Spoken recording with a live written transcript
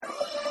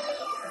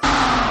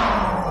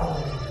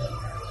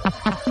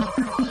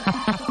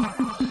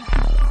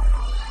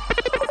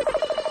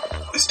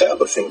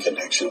us in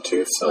connection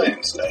to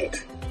Science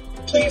Night.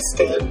 Please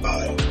stand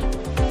by.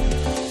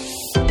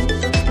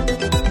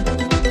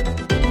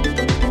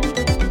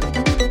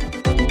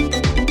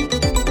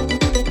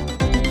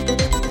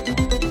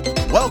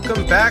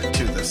 Welcome back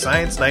to the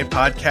Science Night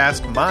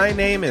Podcast. My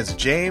name is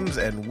James,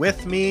 and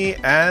with me,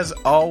 as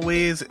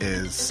always,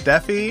 is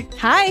Steffi.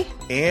 Hi.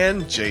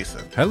 And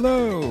Jason.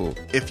 Hello.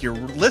 If you're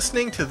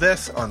listening to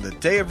this on the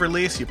day of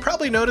release, you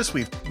probably noticed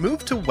we've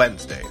moved to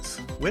Wednesdays,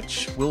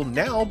 which will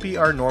now be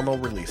our normal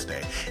release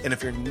day. And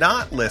if you're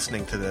not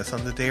listening to this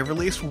on the day of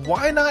release,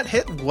 why not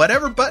hit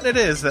whatever button it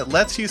is that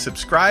lets you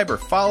subscribe or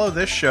follow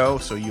this show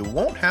so you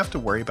won't have to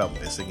worry about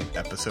missing an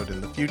episode in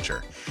the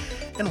future.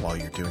 And while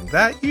you're doing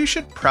that, you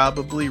should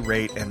probably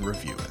rate and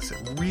review us.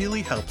 It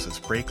really helps us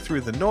break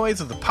through the noise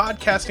of the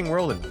podcasting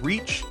world and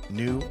reach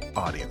new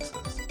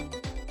audiences.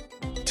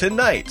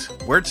 Tonight,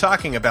 we're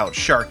talking about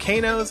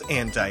Sharkanos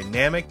and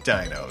dynamic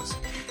dinos.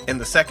 In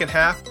the second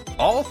half,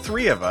 all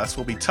three of us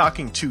will be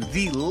talking to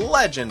the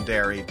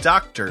legendary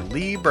Dr.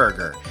 Lee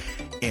Berger.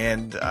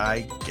 And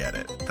I get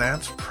it.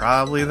 That's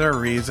probably the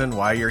reason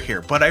why you're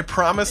here. But I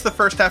promise the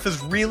first half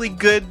is really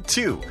good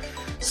too.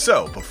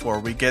 So, before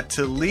we get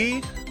to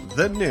Lee,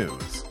 the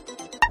news.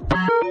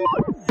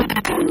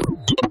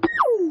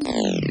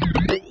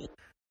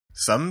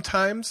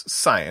 Sometimes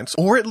science,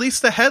 or at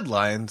least the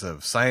headlines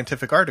of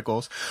scientific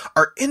articles,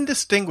 are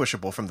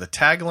indistinguishable from the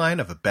tagline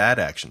of a bad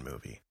action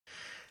movie.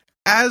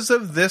 As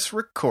of this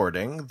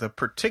recording, the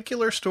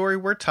particular story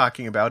we're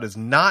talking about is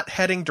not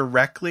heading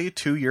directly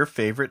to your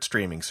favorite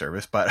streaming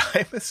service, but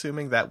I'm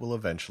assuming that will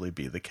eventually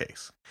be the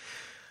case.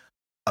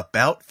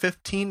 About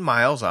 15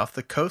 miles off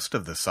the coast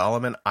of the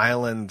Solomon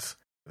Islands,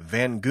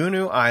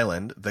 Vangunu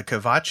Island, the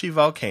Kavachi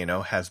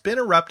volcano has been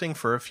erupting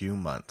for a few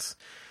months.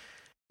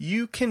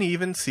 You can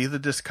even see the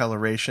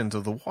discolorations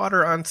of the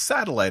water on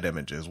satellite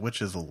images, which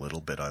is a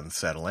little bit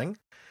unsettling.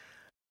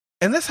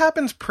 And this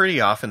happens pretty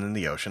often in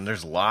the ocean.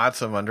 There's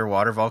lots of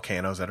underwater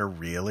volcanoes that are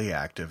really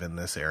active in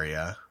this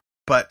area.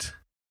 But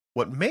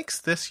what makes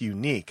this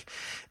unique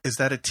is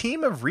that a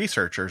team of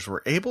researchers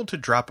were able to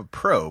drop a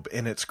probe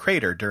in its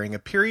crater during a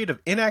period of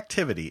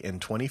inactivity in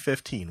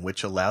 2015,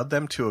 which allowed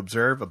them to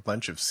observe a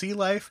bunch of sea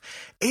life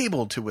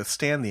able to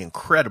withstand the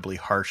incredibly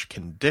harsh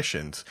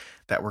conditions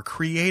that were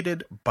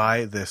created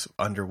by this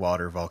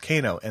underwater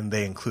volcano, and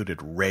they included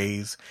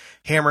rays,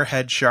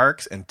 hammerhead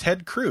sharks, and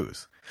Ted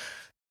Cruz.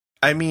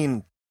 I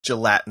mean,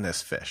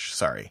 gelatinous fish,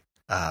 sorry.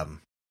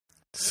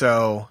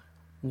 So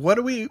what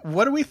do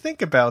we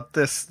think about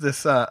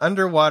this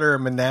underwater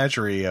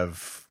menagerie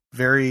of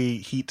very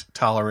heat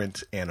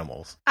tolerant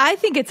animals? I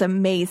think it's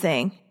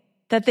amazing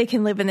that they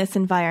can live in this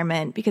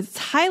environment because it's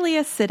highly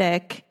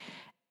acidic,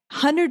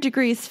 100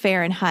 degrees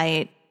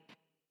Fahrenheit.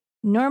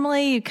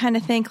 Normally you kind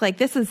of think like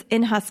this is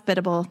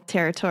inhospitable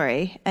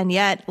territory, and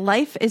yet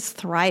life is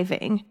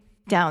thriving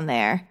down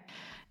there.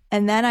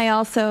 And then I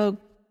also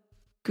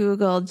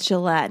Googled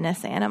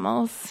gelatinous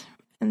animals,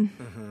 and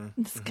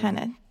it's kind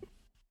of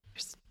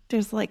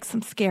there's like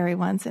some scary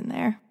ones in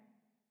there.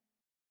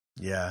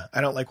 Yeah,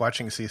 I don't like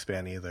watching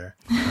C-SPAN either.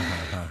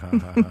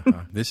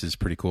 This is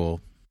pretty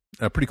cool.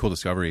 A pretty cool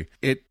discovery.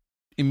 It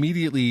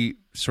immediately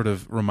sort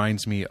of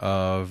reminds me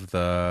of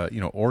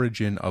the,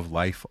 origin of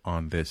life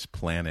on this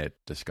planet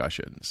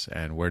discussions,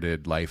 and where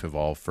did life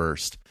evolve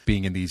first?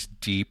 Being in these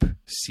deep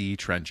sea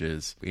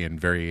trenches in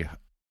very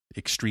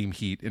extreme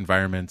heat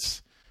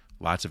environments,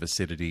 lots of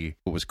acidity.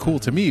 What was cool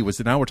to me was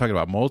that now we're talking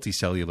about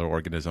multicellular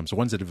organisms,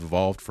 ones that have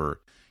evolved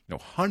for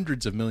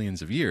hundreds of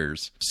millions of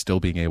years, still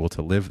being able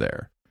to live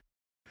there.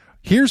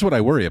 Here's what I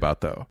worry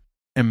about, though.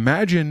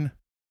 Imagine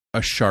a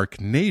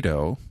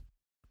Sharknado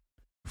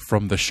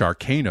from the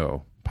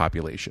Sharkano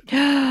population.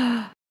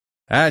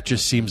 That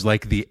just seems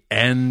like the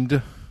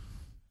end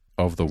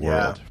of the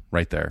world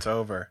right there. It's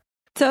over.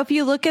 So if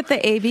you look at the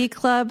AV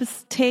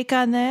Club's take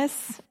on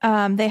this,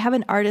 they have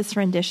an artist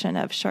rendition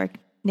of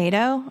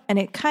Sharknado, and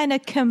it kind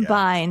of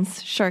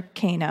combines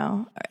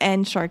Sharkano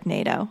and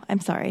Sharknado. I'm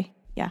sorry.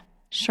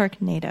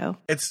 Sharknado.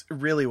 It's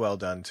really well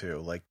done too.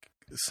 Like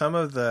some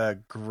of the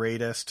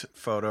greatest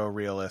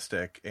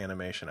photorealistic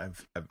animation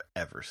I've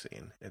ever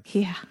seen. It's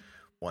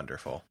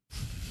wonderful.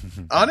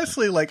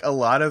 Honestly, like a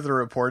lot of the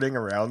reporting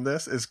around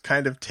this is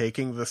kind of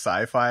taking the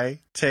sci-fi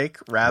take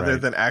rather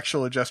than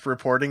actually just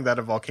reporting that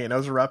a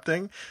volcano's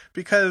erupting,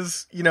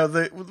 because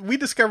we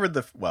discovered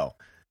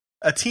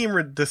a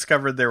team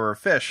discovered there were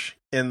fish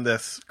in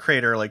this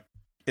crater like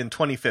in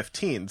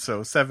 2015,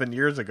 so 7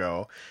 years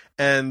ago.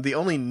 And the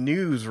only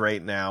news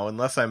right now,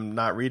 unless I'm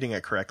not reading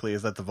it correctly,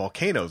 is that the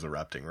volcano's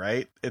erupting,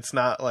 right? It's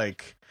not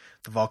like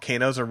the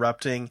volcano's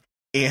erupting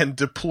and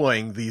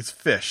deploying these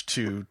fish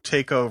to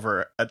take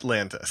over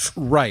Atlantis.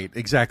 Right,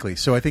 exactly.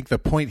 So I think the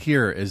point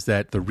here is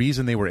that the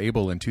reason they were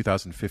able in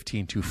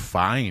 2015 to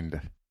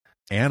find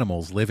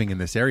animals living in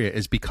this area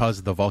is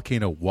because the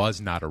volcano was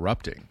not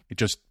erupting. It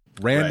just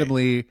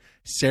randomly,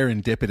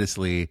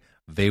 serendipitously,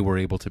 they were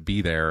able to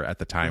be there at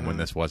the time when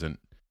this wasn't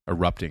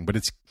erupting. But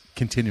it's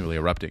continually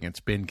erupting. It's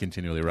been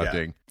continually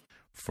erupting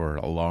for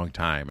a long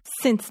time.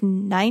 Since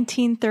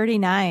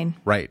 1939.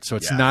 Right. So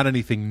it's not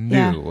anything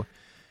new.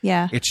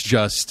 Yeah. It's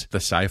just the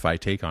sci-fi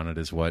take on it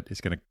is what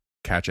is going to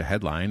catch a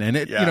headline. And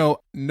Yeah.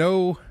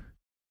 no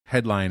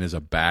headline is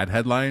a bad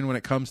headline when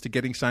it comes to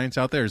getting science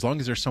out there, as long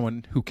as there's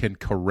someone who can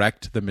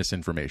correct the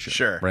misinformation.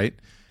 Sure. Right?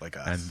 Like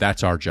us. And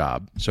that's our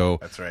job. So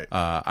That's right.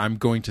 I'm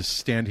going to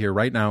stand here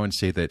right now and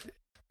say that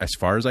as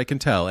far as I can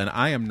tell, and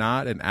I am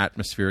not an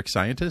atmospheric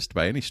scientist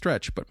by any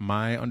stretch, but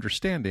my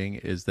understanding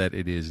is that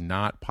it is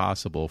not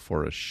possible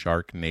for a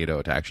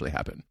Sharknado to actually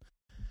happen.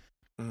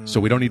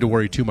 So we don't need to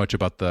worry too much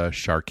about the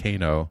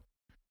Sharkano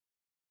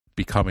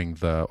becoming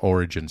the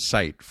origin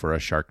site for a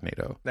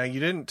Sharknado. Now, you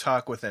didn't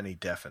talk with any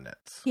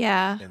definites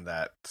Yeah. in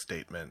that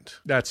statement.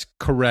 That's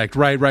correct.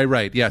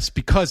 Right. Yes,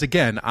 because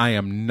again, I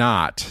am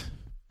not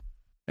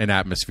an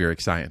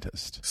atmospheric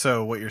scientist.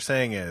 So what you're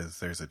saying is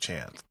there's a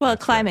chance. Well,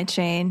 climate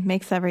change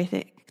makes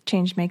everything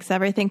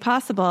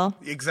possible.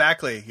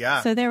 Exactly.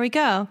 Yeah. So there we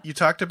go. You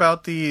talked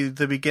about the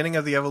beginning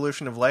of the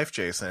evolution of life,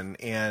 Jason,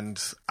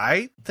 and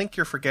I think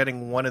you're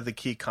forgetting one of the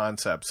key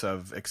concepts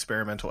of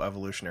experimental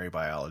evolutionary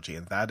biology,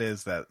 and that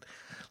is that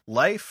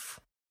life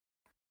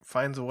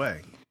finds a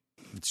way.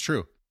 It's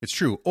true.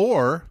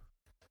 Or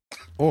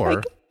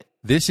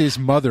this is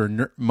Mother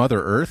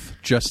Earth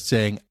just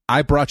saying,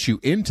 I brought you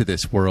into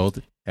this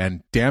world,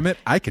 and damn it,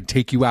 I can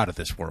take you out of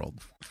this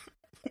world.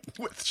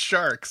 With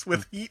sharks,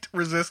 with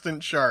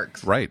heat-resistant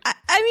sharks. Right.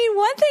 I mean,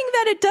 one thing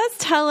that it does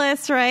tell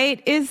us,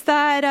 right, is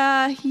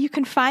that you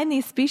can find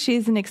these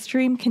species in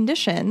extreme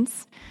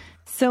conditions.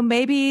 So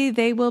maybe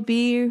they will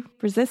be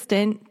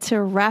resistant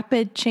to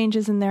rapid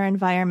changes in their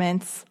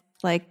environments,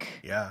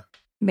 like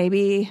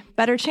maybe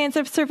better chance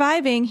of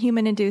surviving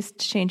human-induced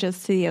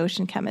changes to the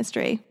ocean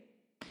chemistry.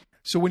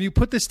 So when you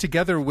put this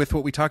together with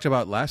what we talked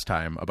about last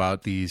time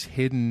about these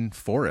hidden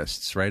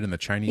forests, right, and the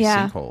Chinese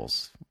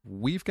sinkholes,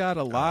 we've got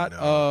a lot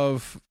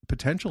of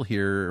potential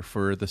here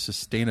for the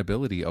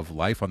sustainability of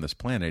life on this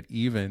planet,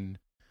 even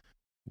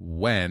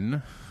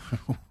when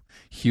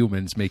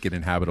humans make it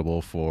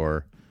inhabitable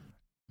for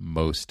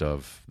most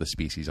of the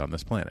species on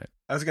this planet.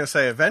 I was going to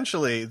say,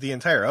 eventually, the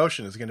entire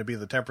ocean is going to be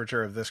the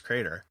temperature of this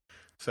crater.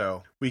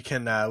 So we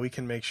can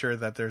make sure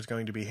that there's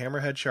going to be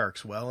hammerhead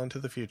sharks well into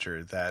the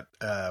future that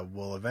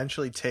will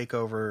eventually take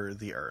over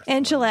the Earth.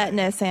 And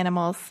gelatinous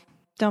animals.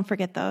 Don't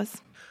forget those.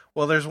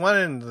 Well, there's one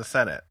in the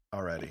Senate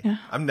already. Yeah.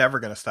 I'm never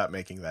going to stop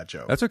making that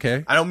joke. That's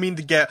okay. I don't mean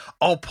to get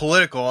all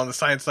political on the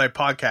Science Night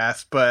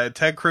podcast, but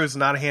Ted Cruz is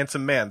not a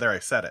handsome man. There, I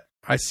said it.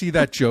 I see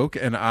that joke,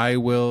 and I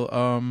will...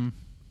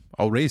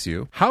 I'll raise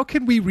you. How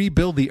can we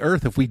rebuild the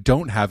Earth if we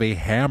don't have a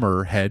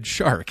hammerhead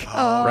shark?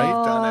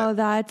 Right? Done it.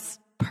 That's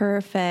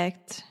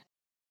perfect.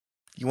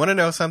 You want to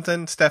know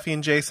something, Steffi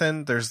and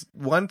Jason? There's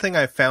one thing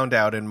I found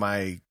out in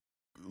my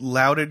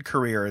lauded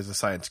career as a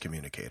science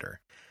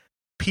communicator.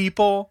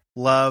 People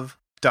love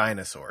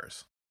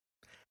dinosaurs.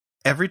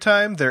 Every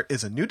time there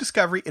is a new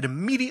discovery, it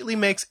immediately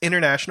makes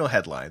international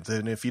headlines.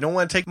 And if you don't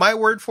want to take my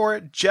word for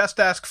it, just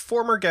ask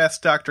former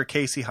guest Dr.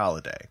 Casey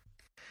Holliday.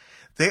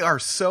 They are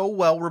so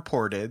well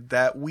reported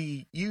that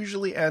we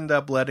usually end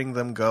up letting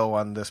them go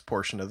on this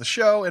portion of the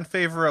show in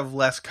favor of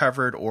less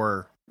covered,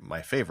 or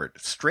my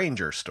favorite,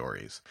 stranger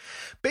stories.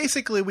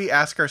 Basically, we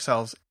ask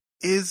ourselves,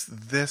 is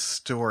this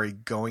story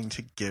going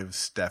to give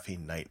Steffi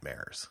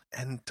nightmares?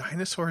 And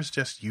dinosaurs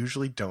just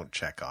usually don't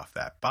check off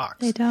that box.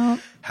 They don't.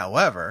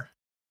 However,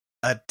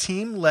 a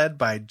team led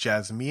by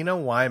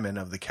Jasmina Wyman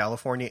of the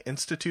California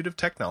Institute of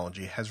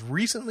Technology has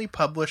recently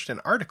published an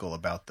article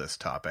about this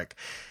topic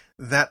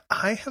that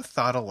I have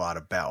thought a lot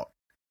about,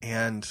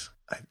 and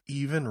I've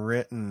even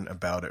written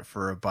about it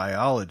for a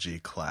biology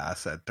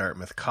class at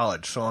Dartmouth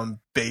College, so I'm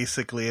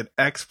basically an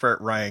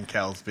expert, Ryan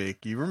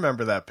Kelsbeek. You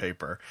remember that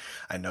paper.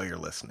 I know you're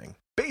listening.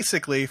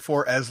 Basically,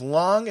 for as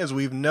long as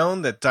we've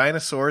known that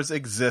dinosaurs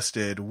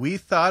existed, we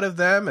thought of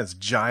them as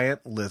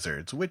giant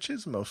lizards, which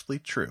is mostly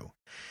true.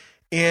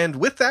 And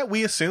with that,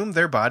 we assumed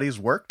their bodies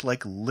worked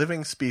like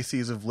living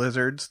species of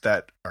lizards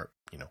that are,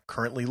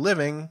 currently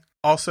living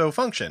also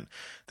function.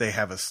 They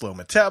have a slow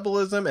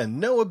metabolism and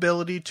no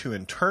ability to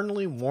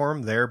internally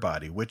warm their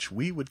body, which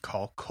we would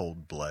call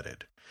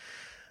cold-blooded.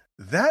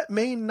 That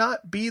may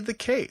not be the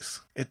case.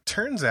 It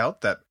turns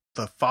out that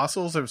the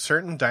fossils of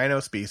certain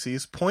dino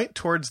species point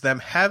towards them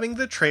having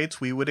the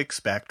traits we would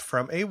expect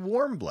from a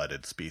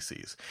warm-blooded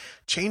species,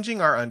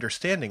 changing our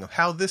understanding of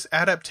how this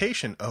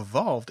adaptation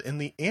evolved in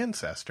the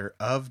ancestor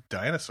of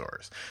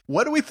dinosaurs.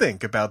 What do we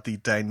think about the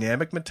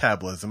dynamic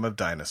metabolism of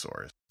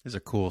dinosaurs? This is a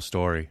cool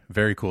story,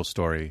 very cool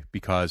story,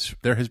 because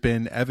there has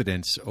been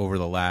evidence over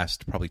the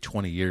last probably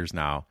 20 years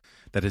now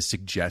that has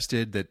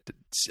suggested that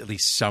at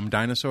least some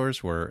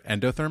dinosaurs were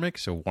endothermic,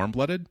 so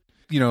warm-blooded.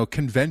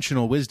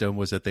 Conventional wisdom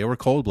was that they were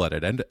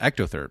cold-blooded and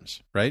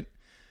ectotherms, right?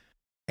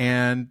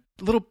 And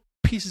little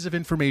pieces of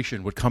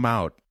information would come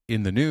out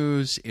in the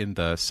news, in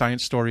the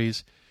science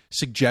stories,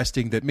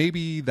 suggesting that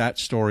maybe that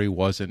story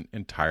wasn't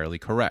entirely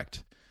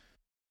correct.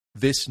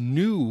 This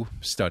new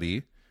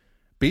study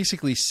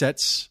basically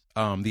sets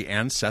the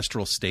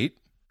ancestral state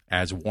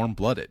as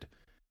warm-blooded,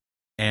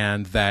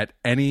 and that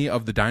any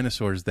of the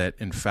dinosaurs that,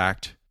 in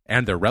fact,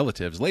 and their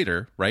relatives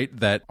later, right,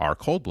 that are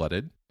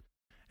cold-blooded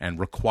and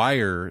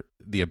require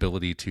the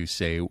ability to,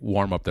 say,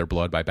 warm up their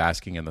blood by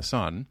basking in the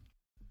sun,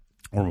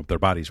 warm up their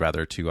bodies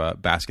rather, to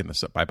bask in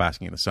the by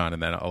basking in the sun,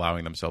 and then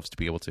allowing themselves to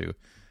be able to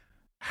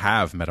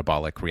have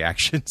metabolic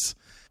reactions.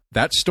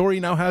 That story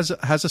now has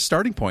a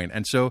starting point,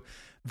 and so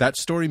that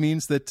story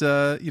means that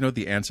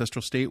the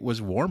ancestral state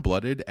was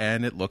warm-blooded,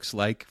 and it looks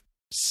like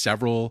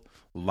several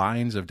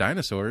lines of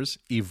dinosaurs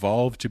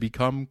evolved to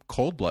become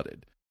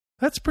cold-blooded.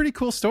 That's a pretty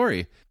cool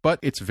story, but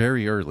it's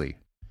very early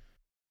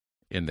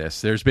in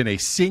this. There's been a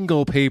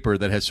single paper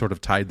that has sort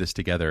of tied this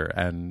together,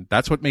 and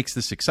that's what makes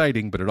this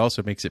exciting, but it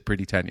also makes it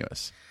pretty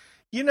tenuous.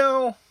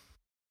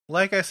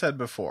 Like I said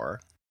before,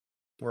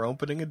 we're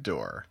opening a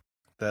door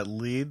that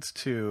leads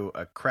to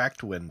a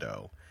cracked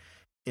window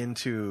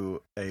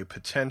into a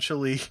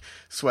potentially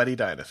sweaty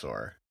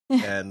dinosaur.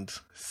 And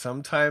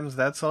sometimes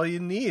that's all you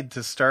need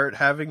to start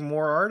having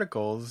more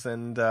articles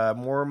and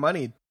more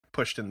money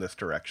pushed in this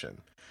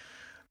direction.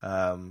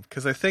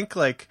 Because I think,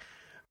 like,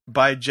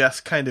 by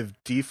just kind of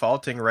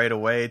defaulting right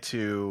away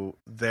to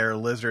their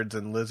lizards,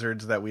 and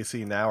lizards that we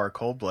see now are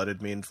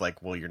cold-blooded, means,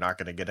 like, well, you're not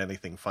going to get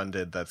anything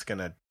funded that's going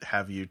to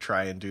have you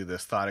try and do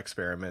this thought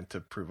experiment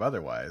to prove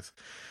otherwise.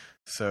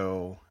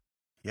 So,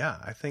 yeah,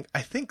 I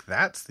think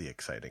that's the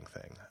exciting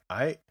thing.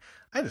 I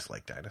just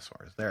like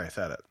dinosaurs. There, I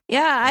said it.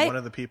 Yeah, I'm one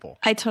of the people.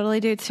 I totally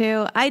do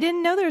too. I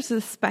didn't know there's a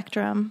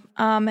spectrum,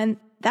 and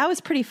that was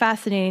pretty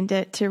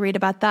fascinating to read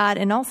about that,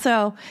 and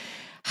also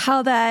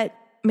how that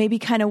maybe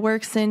kind of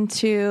works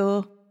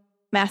into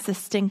mass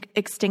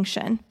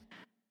extinction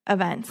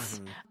events.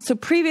 Mm-hmm. So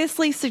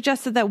previously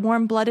suggested that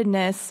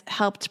warm-bloodedness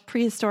helped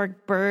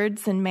prehistoric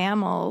birds and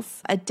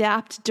mammals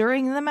adapt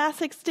during the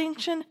mass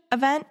extinction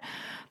event.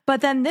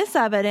 But then this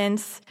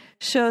evidence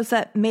shows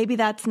that maybe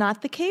that's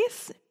not the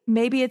case.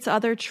 Maybe it's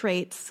other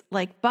traits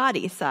like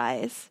body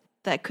size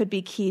that could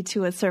be key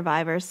to a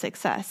survivor's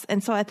success.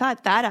 And so I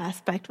thought that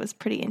aspect was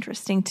pretty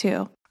interesting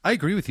too. I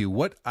agree with you.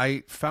 What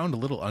I found a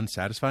little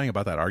unsatisfying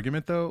about that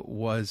argument, though,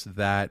 was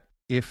that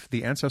if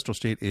the ancestral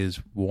state is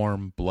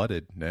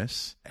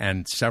warm-bloodedness,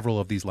 and several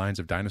of these lines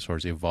of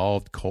dinosaurs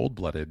evolved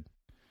cold-blooded,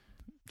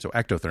 so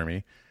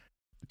ectothermy,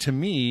 to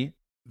me,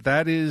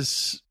 that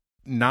is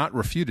not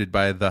refuted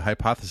by the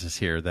hypothesis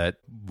here that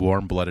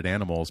warm-blooded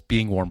animals,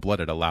 being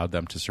warm-blooded, allowed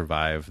them to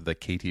survive the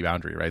KT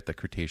boundary, right? The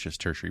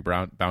Cretaceous-Tertiary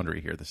boundary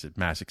here. This is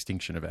mass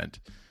extinction event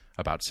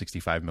about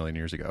 65 million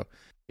years ago.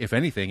 If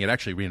anything, it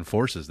actually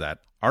reinforces that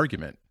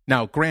argument.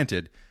 Now,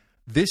 granted,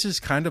 this is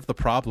kind of the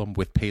problem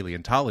with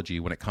paleontology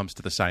when it comes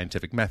to the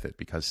scientific method,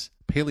 because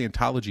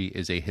paleontology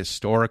is a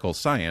historical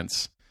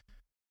science,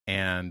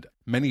 and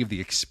many of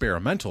the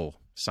experimental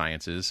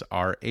sciences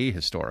are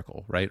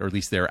ahistorical, right? Or at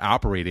least they're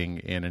operating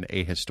in an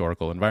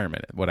ahistorical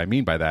environment. What I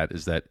mean by that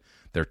is that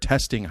they're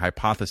testing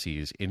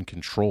hypotheses in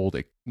controlled,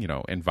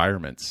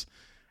 environments,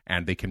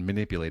 and they can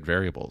manipulate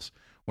variables.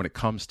 When it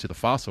comes to the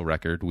fossil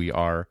record, we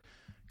are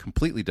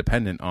completely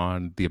dependent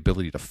on the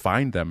ability to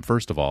find them,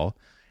 first of all,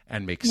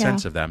 and make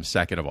sense of them,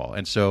 second of all.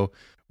 And so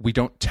we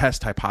don't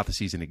test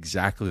hypotheses in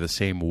exactly the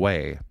same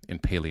way in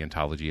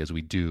paleontology as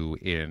we do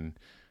in,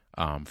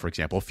 for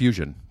example,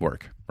 fusion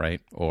work, right?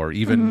 Or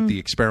even the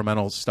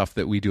experimental stuff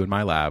that we do in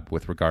my lab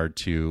with regard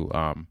to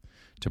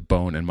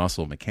bone and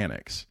muscle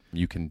mechanics.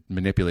 You can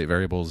manipulate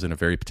variables in a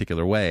very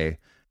particular way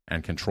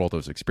and control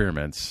those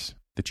experiments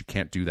that you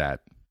can't do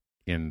that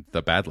in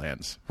the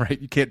Badlands, right?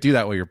 You can't do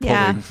that while you're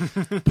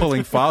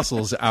pulling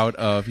fossils out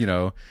of,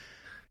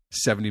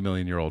 70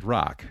 million year old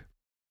rock.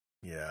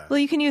 Yeah. Well,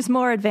 you can use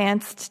more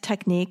advanced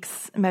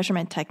techniques,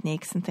 measurement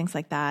techniques and things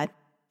like that,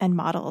 and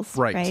models,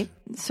 right?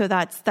 So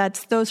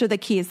those are the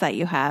keys that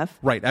you have.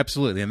 Right,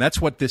 absolutely. And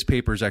that's what this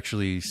paper is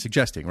actually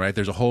suggesting, right?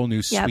 There's a whole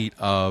new suite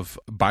of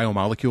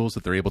biomolecules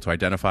that they're able to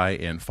identify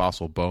in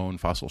fossil bone,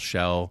 fossil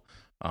shell,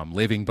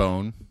 living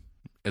bone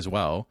as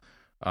well,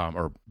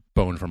 or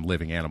bone from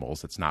living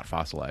animals that's not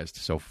fossilized.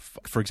 So,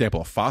 for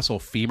example, a fossil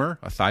femur,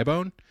 a thigh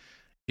bone,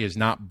 is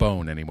not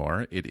bone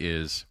anymore. It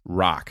is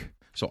rock.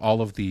 So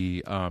all of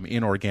the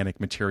inorganic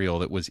material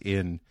that was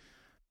in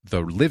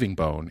the living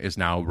bone is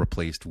now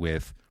replaced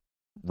with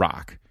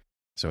rock.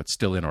 So it's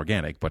still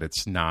inorganic, but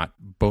it's not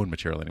bone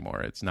material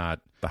anymore. It's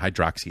not the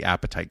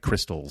hydroxyapatite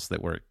crystals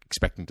that we're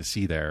expecting to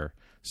see there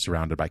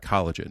surrounded by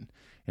collagen.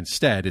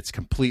 Instead, it's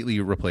completely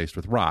replaced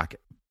with rock,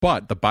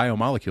 but the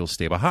biomolecules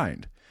stay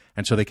behind.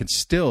 And so they can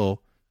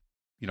still,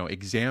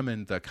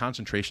 examine the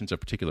concentrations of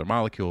particular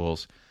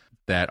molecules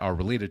that are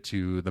related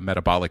to the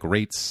metabolic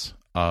rates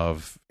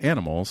of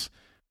animals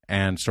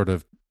and sort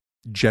of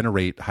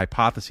generate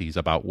hypotheses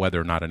about whether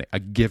or not a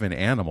given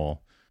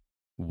animal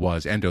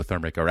was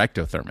endothermic or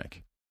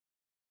ectothermic.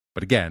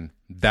 But again,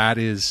 that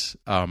is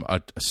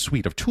a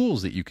suite of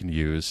tools that you can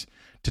use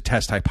to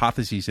test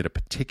hypotheses in a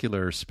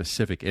particular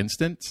specific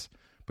instance,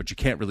 but you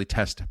can't really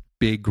test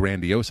big,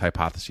 grandiose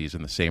hypotheses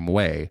in the same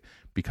way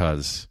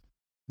because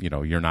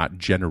you're not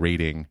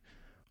generating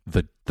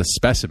the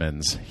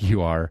specimens.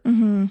 You are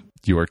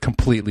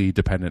completely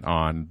dependent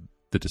on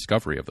the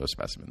discovery of those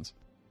specimens.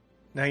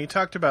 Now, you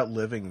talked about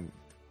living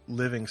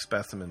living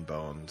specimen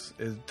bones.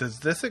 Does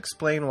this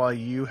explain why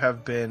you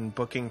have been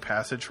booking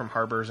passage from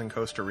harbors in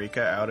Costa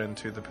Rica out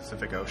into the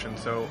Pacific Ocean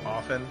so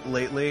often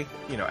lately?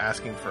 You know,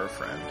 asking for a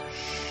friend.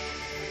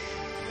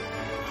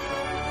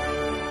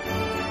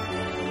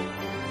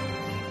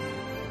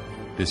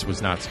 This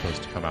was not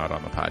supposed to come out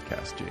on the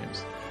podcast,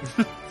 James.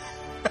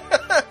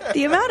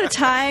 The amount of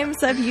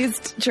times I've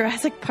used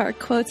Jurassic Park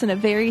quotes in a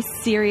very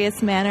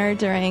serious manner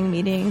during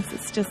meetings,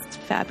 it's just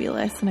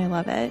fabulous, and I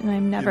love it, and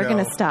I'm never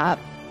going to stop.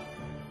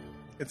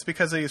 It's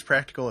because they use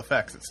practical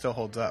effects. It still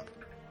holds up.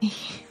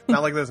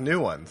 Not like those new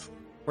ones.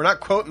 We're not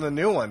quoting the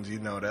new ones, you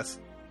notice.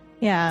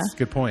 Yeah. That's a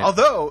good point.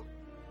 Although,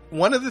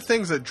 one of the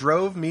things that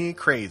drove me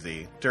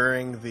crazy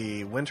during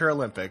the Winter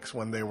Olympics,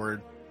 when they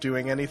were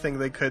doing anything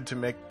they could to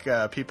make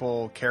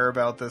people care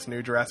about this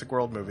new Jurassic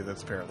World movie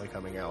that's apparently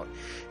coming out,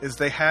 is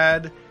they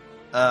had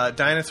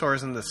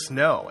dinosaurs in the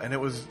snow, and it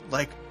was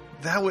like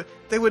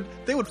they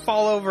would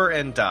fall over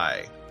and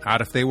die.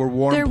 Not if they were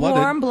warm-blooded. They're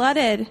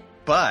warm-blooded.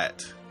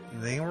 But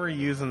they were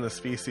using the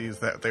species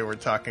that they were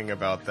talking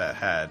about that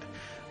had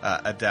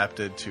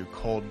adapted to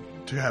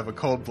have a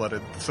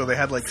cold-blooded. So they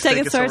had like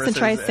Stegosaurus and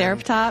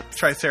Triceratops.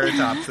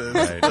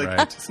 Triceratopses,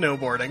 Right.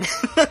 Snowboarding.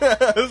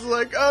 I was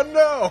like, oh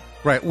no!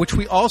 Right, which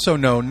we also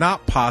know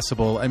not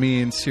possible. I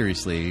mean,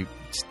 seriously,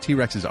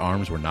 T-Rex's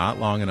arms were not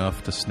long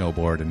enough to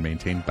snowboard and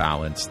maintain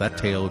balance. That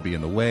tail would be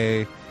in the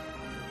way.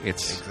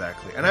 It's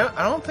exactly, and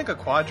I don't think a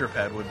quadruped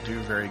would do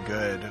very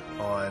good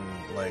on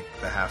like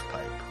the half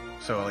pipe.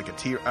 So like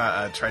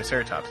a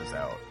Triceratops is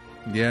out.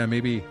 Yeah,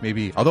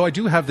 maybe. Although I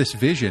do have this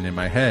vision in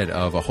my head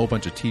of a whole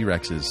bunch of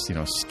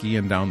T-Rexes,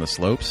 skiing down the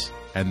slopes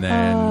and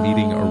then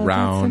meeting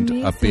around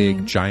a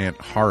big giant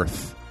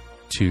hearth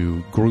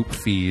to group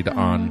feed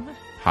on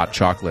hot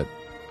chocolate.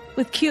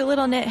 With cute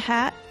little knit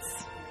hats.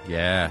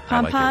 Yeah.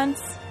 Pompons.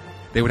 I like it.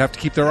 They would have to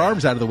keep their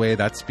arms out of the way.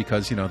 That's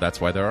because,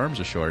 that's why their arms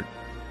are short.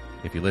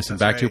 If you listen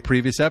back to a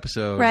previous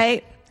episode.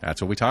 Right.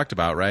 That's what we talked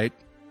about, right?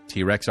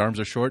 T-Rex arms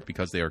are short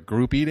because they are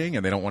group eating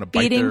and they don't want to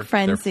bite their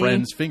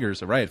friends'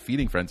 fingers. Right,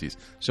 feeding frenzies.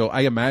 So I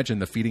imagine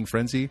the feeding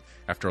frenzy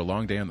after a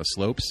long day on the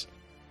slopes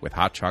with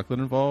hot chocolate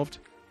involved.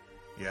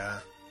 Yeah.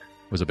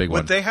 Was a big one.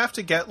 Would they have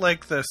to get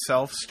like the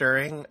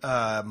self-stirring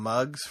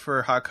mugs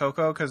for hot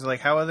cocoa? Because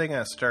like, how are they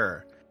going to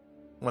stir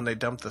when they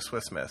dump the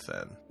Swiss Miss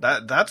in?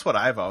 That's what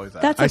I've always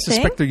asked. I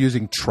suspect they're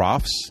using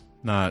troughs,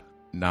 not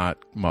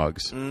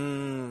mugs.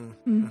 That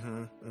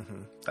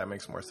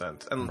makes more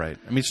sense. And, right.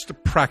 I mean, it's just a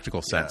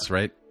practical sense,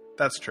 right?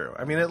 That's true.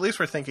 I mean, at least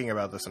we're thinking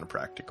about this in a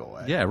practical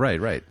way. Yeah,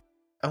 right.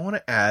 I want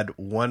to add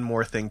one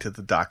more thing to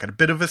the docket, a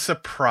bit of a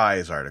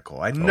surprise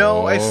article. I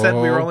know I said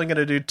we were only going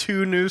to do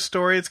 2 news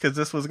stories because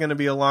this was going to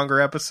be a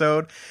longer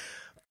episode,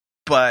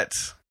 but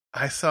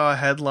I saw a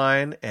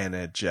headline and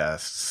it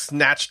just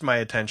snatched my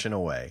attention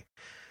away.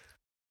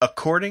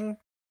 According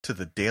to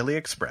the Daily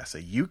Express, a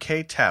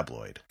UK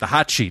tabloid. The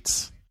hot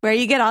sheets. Where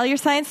you get all your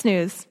science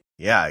news.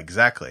 Yeah,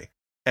 exactly.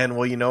 And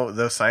well,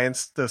 those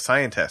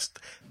scientists,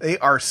 they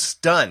are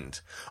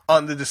stunned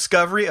on the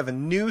discovery of a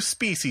new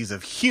species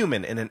of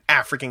human in an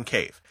African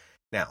cave.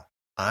 Now,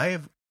 I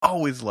have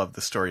always loved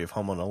the story of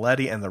Homo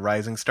naledi and the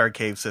Rising Star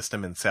Cave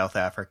system in South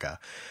Africa.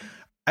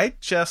 I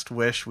just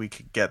wish we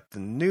could get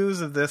the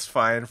news of this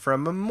find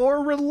from a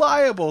more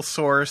reliable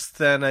source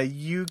than a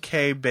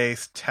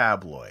UK-based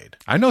tabloid.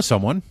 I know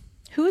someone.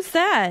 Who's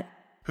that?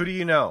 Who do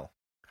you know?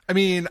 I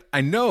mean,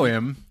 I know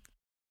him.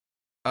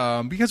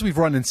 Because we've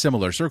run in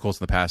similar circles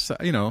in the past,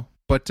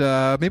 but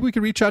maybe we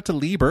could reach out to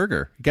Lee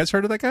Berger. You guys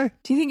heard of that guy?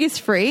 Do you think he's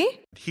free?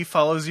 He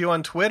follows you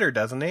on Twitter,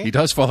 doesn't he? He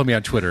does follow me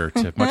on Twitter,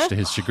 much to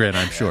his chagrin,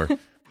 I'm sure.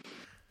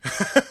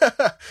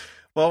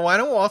 Well, why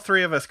don't all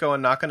 3 of us go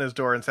and knock on his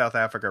door in South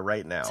Africa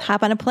right now? Let's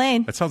hop on a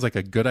plane. That sounds like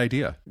a good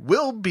idea.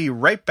 We'll be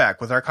right back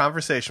with our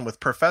conversation with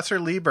Professor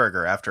Lee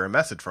Berger after a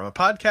message from a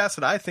podcast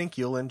that I think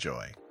you'll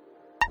enjoy.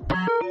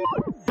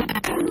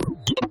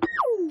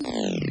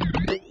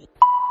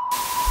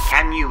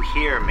 Can you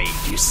hear me?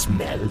 Do you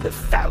smell the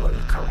foul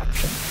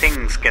corruption?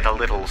 Things get a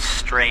little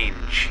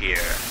strange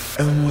here.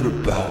 And what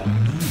about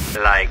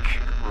me? Like,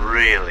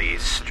 really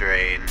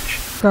strange.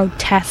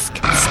 Grotesque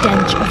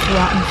stench of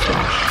rotten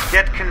flesh.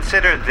 Yet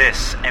consider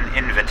this an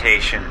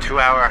invitation to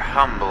our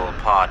humble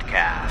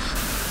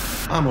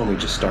podcast. I'm only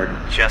just starting.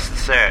 Just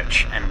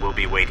search, and we'll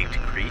be waiting to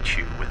greet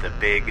you with a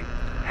big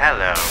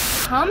hello.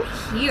 Come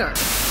here.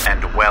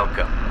 And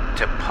welcome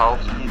to Pulp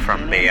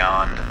from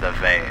Beyond the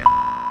Veil.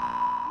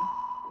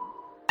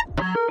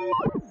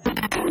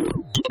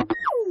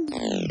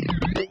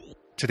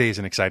 Today is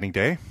an exciting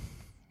day.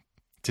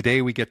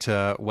 Today we get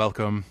to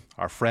welcome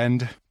our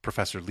friend,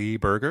 Professor Lee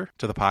Berger,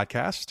 to the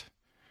podcast.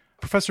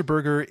 Professor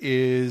Berger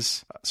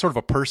is sort of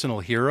a personal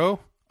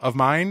hero of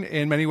mine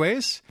in many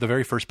ways. The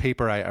very first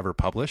paper I ever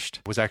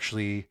published was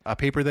actually a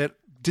paper that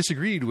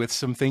disagreed with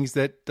some things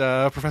that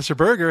Professor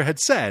Berger had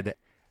said.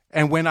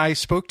 And when I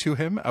spoke to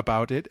him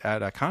about it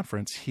at a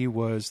conference, he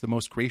was the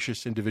most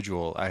gracious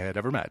individual I had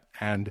ever met.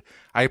 And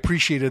I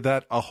appreciated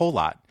that a whole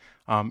lot.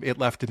 It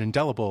left an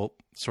indelible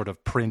sort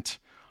of print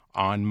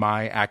on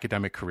my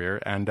academic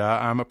career, and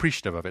I'm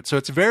appreciative of it. So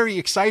it's very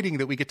exciting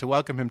that we get to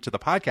welcome him to the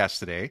podcast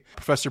today.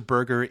 Professor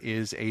Berger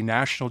is a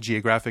National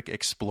Geographic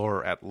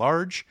explorer at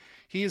large.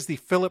 He is the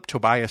Philip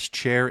Tobias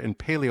Chair in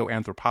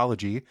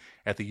Paleoanthropology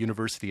at the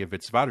University of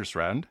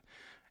Witwatersrand,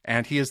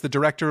 and he is the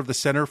director of the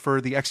Center for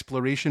the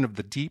Exploration of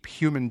the Deep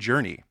Human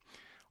Journey,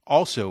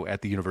 also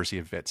at the University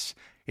of Wits.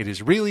 It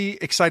is really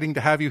exciting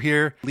to have you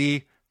here.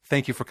 Lee,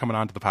 thank you for coming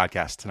on to the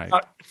podcast tonight.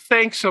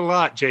 Thanks a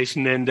lot,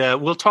 Jason. And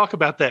we'll talk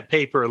about that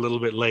paper a little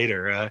bit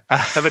later.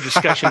 Have a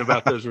discussion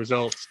about those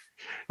results.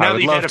 Now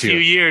that you've had a few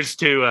years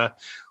to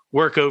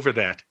work over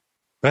that.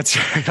 That's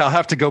right. I'll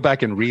have to go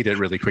back and read it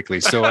really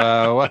quickly.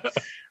 So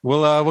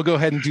we'll go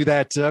ahead and do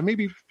that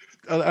maybe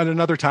at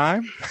another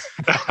time.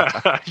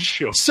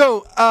 Sure.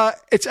 So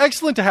it's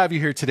excellent to have you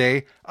here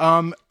today,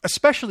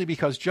 especially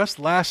because just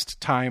last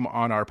time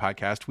on our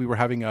podcast, we were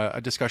having a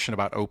discussion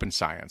about open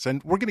science.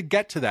 And we're going to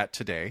get to that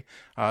today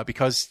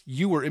because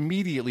you were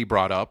immediately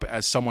brought up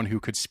as someone who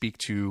could speak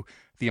to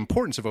the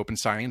importance of open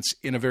science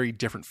in a very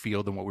different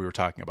field than what we were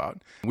talking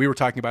about. We were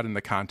talking about in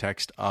the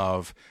context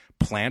of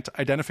plant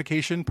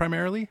identification,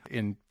 primarily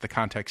in the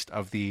context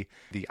of the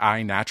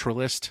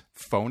iNaturalist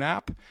phone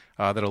app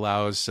that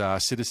allows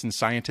citizen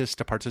scientists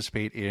to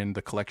participate in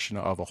the collection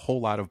of a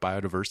whole lot of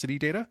biodiversity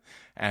data,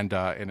 and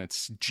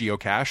it's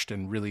geocached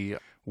and really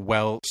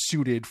well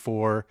suited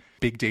for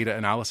big data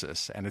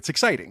analysis, and it's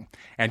exciting.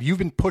 And you've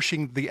been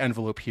pushing the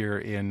envelope here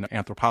in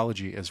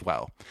anthropology as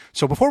well.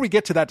 So before we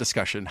get to that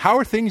discussion, how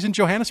are things in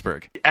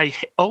Johannesburg? I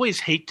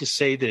always hate to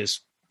say this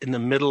in the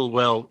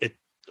middle,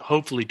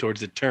 hopefully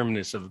towards the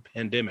terminus of a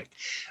pandemic,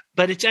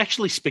 but it's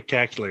actually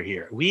spectacular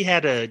here. We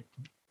had a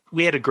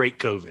great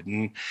COVID,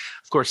 and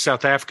of course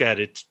South Africa had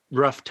its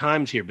rough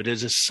times here, but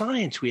as a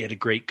science we had a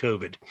great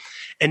COVID.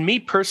 And me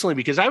personally,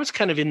 because I was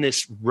kind of in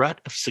this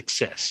rut of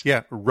success.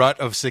 Yeah, rut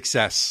of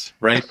success,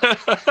 right?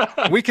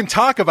 We can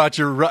talk about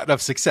your rut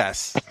of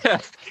success.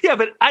 Yeah,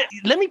 but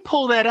let me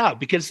pull that out,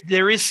 because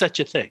there is such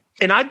a thing.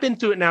 And I've been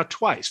through it now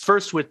twice.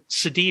 First with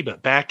Sediba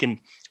back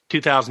in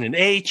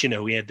 2008,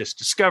 we had this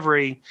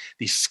discovery,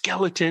 these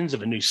skeletons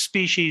of a new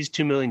species,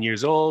 2 million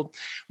years old.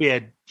 We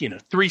had,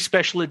 3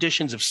 special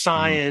editions of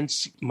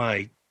Science. Mm-hmm.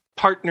 My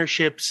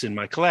partnerships and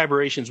my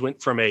collaborations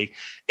went from a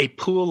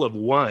pool of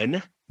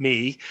one,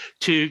 me,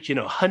 to,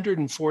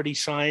 140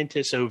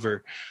 scientists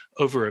over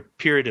a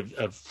period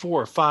of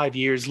 4 or 5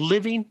 years,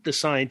 living the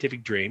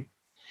scientific dream.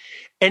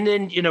 And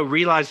then,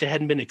 realized I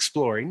hadn't been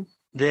exploring.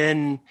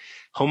 Then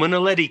Homo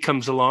naledi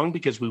comes along,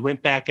 because we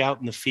went back out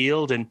in the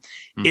field, and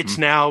it's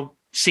now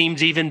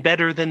seems even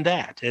better than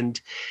that, and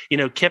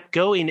kept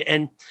going.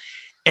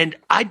 And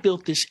I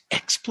built this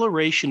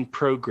exploration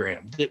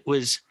program that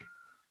was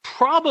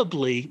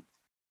probably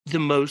the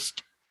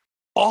most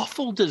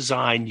awful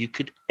design you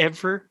could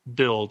ever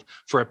build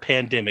for a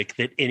pandemic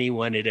that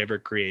anyone had ever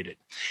created.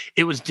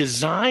 It was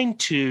designed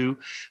to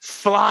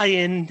fly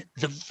in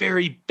the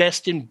very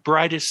best and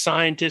brightest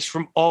scientists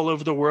from all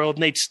over the world,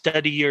 and they'd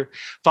study your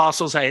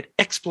fossils. I had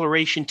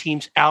exploration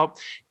teams out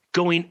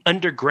going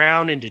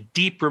underground into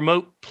deep,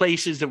 remote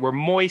places that were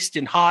moist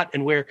and hot,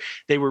 and where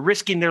they were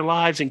risking their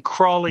lives and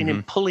crawling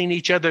and pulling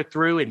each other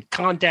through in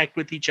contact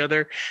with each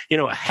other,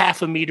 a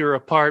half a meter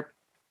apart.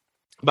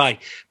 By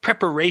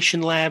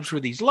preparation labs were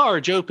these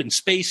large open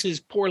spaces,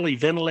 poorly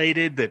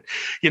ventilated, that,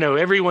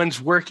 everyone's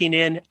working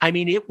in. I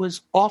mean, it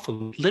was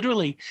awful.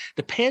 Literally,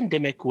 the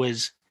pandemic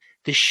was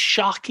the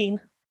shocking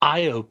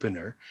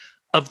eye-opener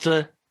of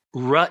the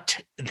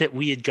rut that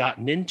we had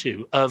gotten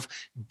into of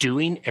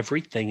doing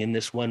everything in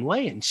this one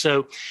way. And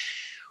so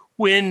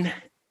when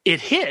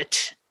it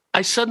hit,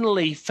 I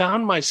suddenly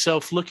found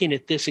myself looking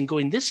at this and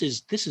going, this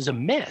is a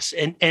mess.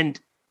 And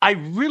I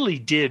really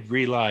did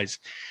realize,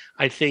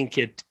 I think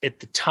at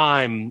the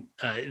time,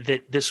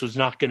 that this was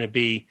not going to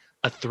be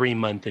a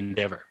 3-month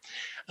endeavor.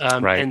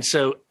 Right. And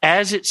so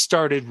as it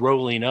started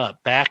rolling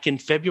up back in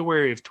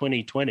February of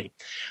 2020,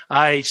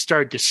 I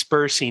started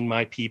dispersing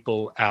my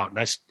people out.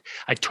 And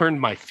I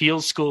turned my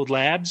field school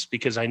labs,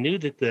 because I knew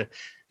that there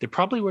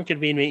probably weren't going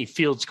to be many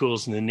field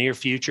schools in the near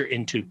future,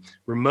 into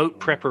remote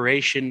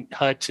preparation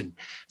huts, and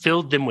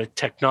filled them with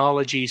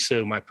technology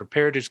so my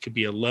preparators could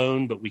be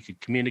alone, but we could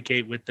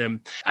communicate with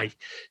them. I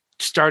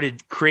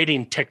started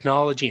creating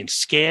technology and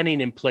scanning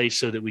in place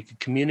so that we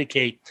could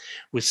communicate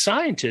with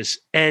scientists.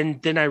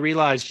 And then I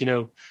realized,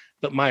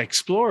 but my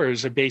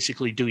explorers are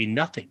basically doing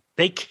nothing.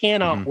 They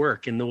cannot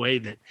work in the way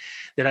that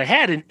I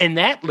had. And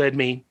that led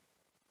me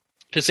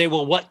to say,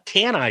 well, what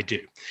can I do?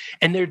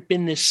 And there'd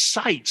been this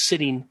site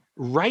sitting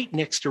right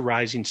next to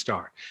Rising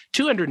Star,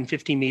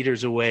 250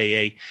 meters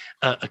away,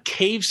 a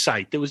cave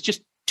site that was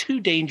just too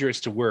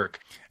dangerous to work.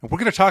 And we're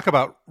going to talk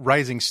about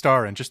Rising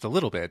Star in just a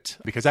little bit,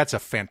 because that's a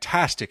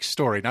fantastic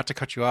story. Not to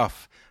cut you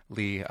off,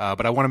 Lee,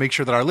 but I want to make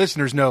sure that our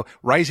listeners know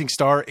Rising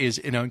Star is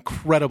an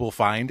incredible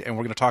find, and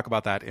we're going to talk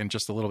about that in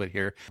just a little bit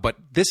here. But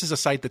this is a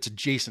site that's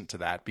adjacent to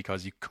that,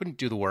 because you couldn't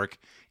do the work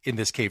in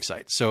this cave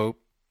site. So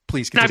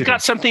Please And continue. I've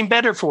got something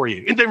better for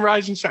you. And then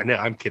Rising Star. No,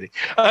 I'm kidding.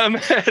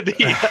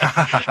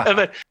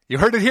 You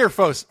heard it here,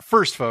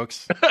 first,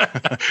 folks.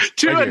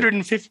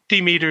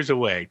 250 meters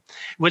away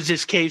was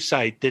this cave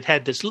site that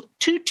had this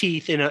two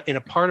teeth in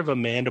a part of a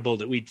mandible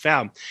that we'd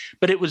found,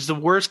 but it was the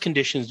worst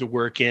conditions to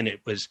work in.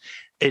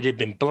 It had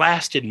been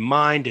blasted and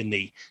mined, and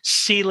the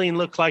ceiling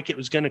looked like it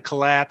was going to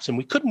collapse, and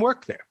we couldn't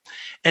work there.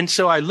 And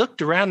so I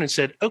looked around and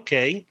said,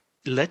 okay,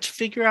 let's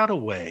figure out a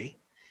way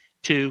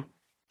to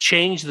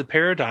change the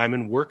paradigm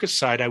and work a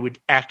site I would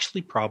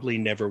actually probably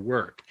never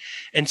work.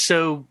 And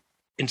so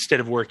instead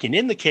of working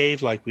in the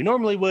cave like we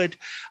normally would,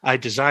 I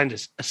designed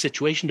a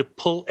situation to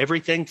pull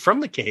everything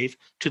from the cave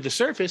to the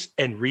surface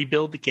and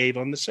rebuild the cave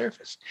on the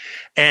surface.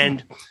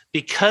 And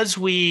because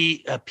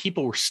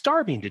people were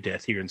starving to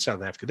death here in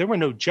South Africa, there were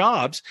no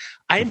jobs.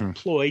 I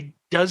employed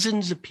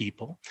dozens of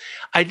people.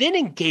 I then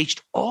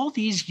engaged all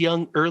these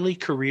young early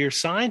career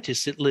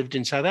scientists that lived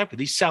in South Africa,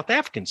 these South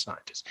African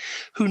scientists,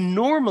 who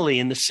normally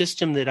in the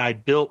system that I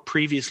built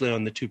previously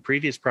on the two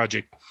previous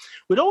projects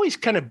would always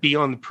kind of be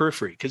on the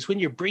periphery, because when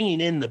you're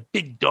bringing in the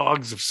big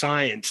dogs of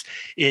science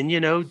in,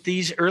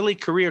 these early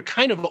career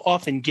kind of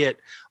often get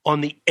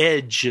on the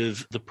edge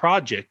of the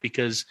project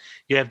because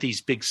you have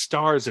these big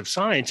stars of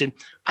science. And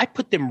I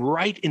put them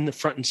right in the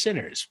front and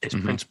center as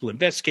principal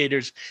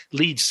investigators,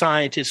 lead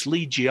scientists,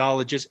 lead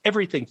geologists,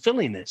 everything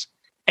filling this.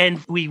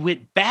 And we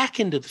went back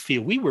into the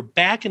field. We were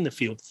back in the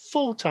field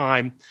full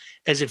time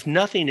as if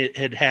nothing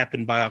had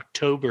happened by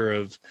October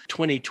of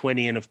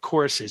 2020. And of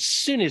course, as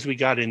soon as we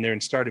got in there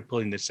and started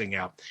pulling this thing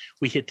out,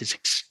 we hit this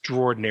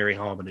extraordinary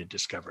hominid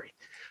discovery.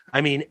 I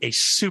mean, a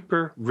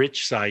super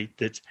rich site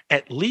that's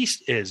at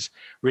least as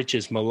rich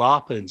as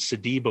Malapa and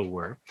Sediba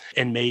were,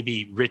 and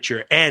maybe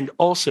richer, and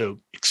also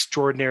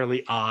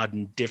extraordinarily odd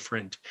and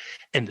different.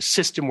 And the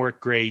system worked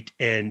great.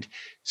 And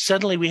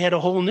suddenly we had a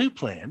whole new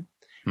plan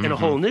in a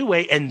whole new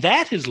way. And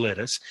that has led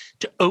us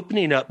to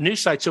opening up new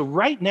sites. So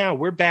right now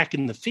we're back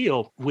in the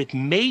field with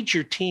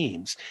major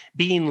teams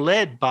being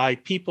led by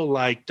people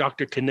like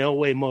Dr.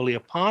 Kanelwe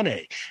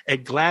Moliapane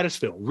at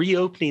Gladysville,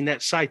 reopening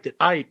that site that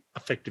I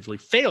effectively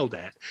failed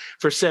at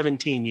for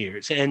 17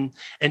 years. And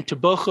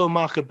Tebogo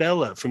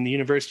Makabela from the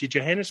University of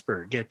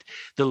Johannesburg at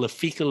the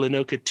Lafika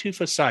Lenoka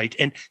Tufa site.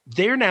 And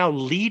they're now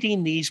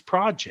leading these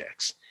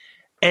projects.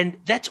 And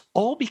that's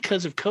all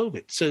because of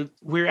COVID. So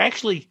we're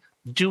actually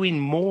doing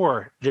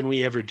more than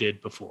we ever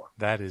did before.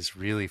 That is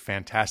really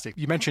fantastic.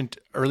 You mentioned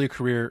early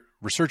career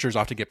researchers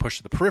often get pushed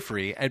to the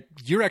periphery, and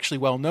you're actually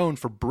well known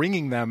for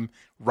bringing them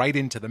right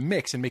into the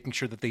mix and making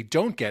sure that they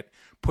don't get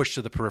pushed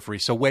to the periphery.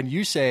 So when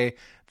you say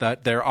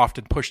that they're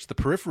often pushed to the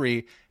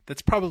periphery,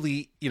 that's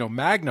probably,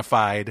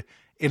 magnified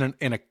in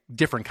a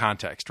different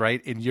context,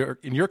 right? In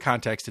your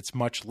context, it's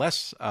much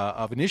less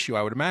of an issue,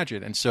 I would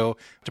imagine. And so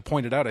to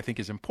point it out, I think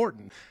is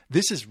important.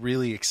 This is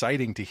really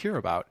exciting to hear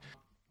about.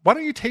 Why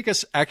don't you take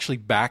us actually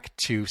back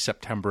to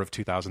September of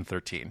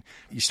 2013?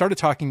 You started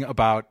talking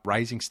about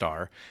Rising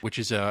Star, which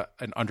is an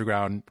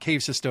underground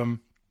cave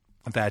system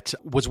that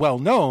was well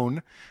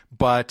known,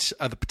 but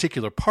the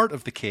particular part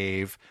of the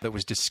cave that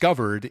was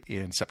discovered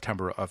in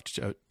September of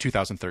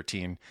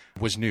 2013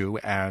 was new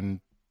and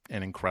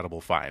an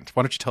incredible find.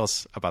 Why don't you tell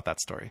us about that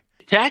story?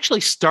 To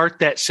actually start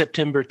that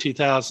September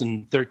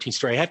 2013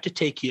 story, I have to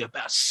take you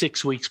about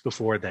 6 weeks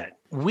before that.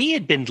 We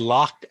had been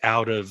locked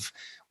out of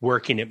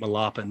working at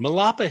Malapa. And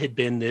Malapa had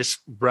been this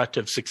rut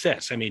of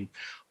success. I mean,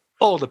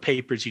 all the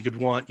papers you could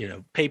want,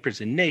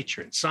 papers in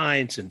Nature and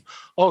Science and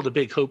all the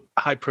big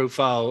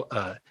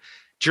high-profile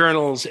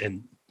journals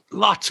and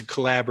lots of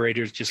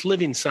collaborators, just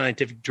living the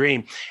scientific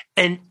dream.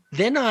 And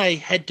then I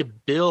had to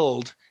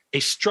build a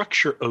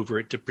structure over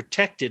it to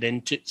protect it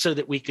and so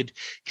that we could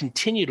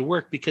continue to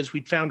work because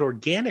we'd found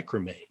organic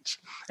remains.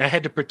 I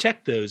had to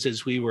protect those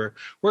as we were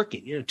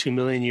working, 2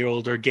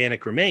 million-year-old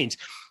organic remains.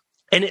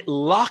 And it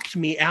locked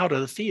me out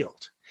of the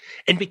field.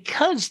 And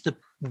because the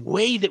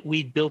way that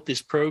we'd built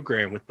this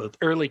program with both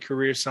early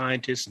career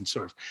scientists and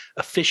sort of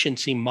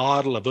efficiency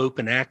model of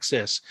open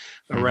access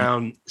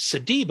around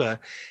Sediba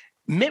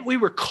meant we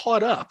were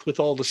caught up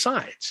with all the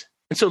science.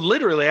 And so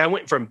literally I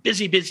went from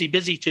busy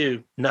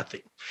to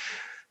nothing.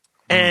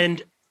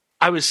 And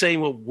I was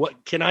saying, well,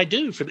 what can I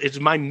do it's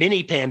my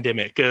mini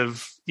pandemic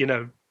of,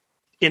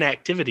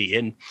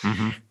 inactivity.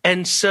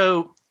 And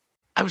so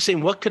I was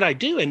saying, what could I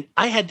do? And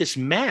I had this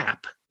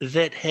map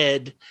that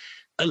had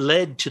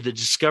led to the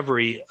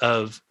discovery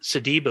of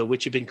Sediba,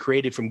 which had been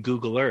created from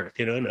Google Earth,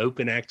 an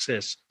open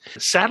access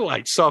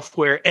satellite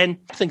software,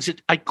 and things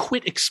that I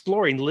quit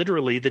exploring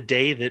literally the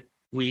day that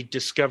we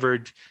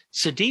discovered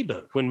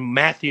Sediba. When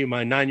Matthew,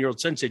 my 9-year-old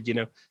son, said,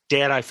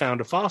 Dad, I found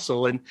a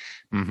fossil. And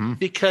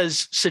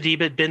because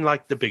Sediba had been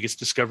like the biggest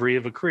discovery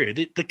of a career,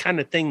 the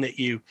kind of thing that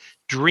you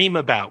dream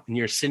about when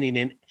you're sitting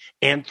in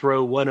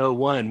Anthro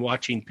 101,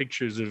 watching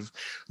pictures of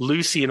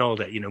Lucy and all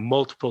that,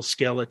 multiple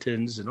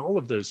skeletons and all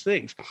of those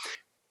things.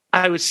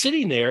 I was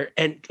sitting there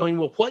and going,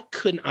 well, what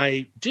could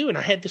I do? And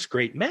I had this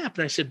great map.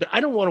 And I said, but I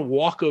don't want to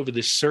walk over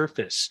the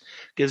surface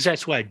because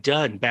that's what I'd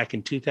done back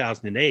in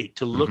 2008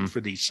 to look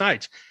for these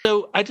sites.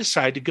 So I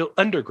decided to go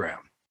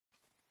underground.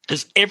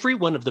 because every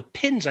one of the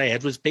pins I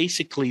had was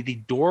basically the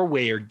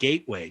doorway or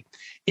gateway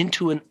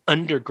into an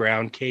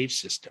underground cave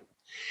system.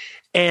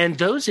 And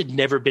those had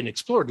never been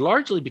explored,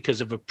 largely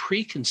because of a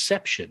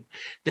preconception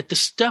that the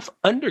stuff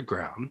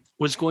underground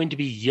was going to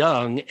be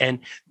young and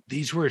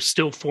these were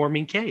still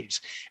forming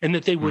caves and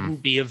that they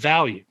wouldn't be of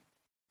value.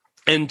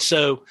 And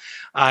so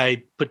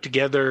I put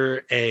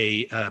together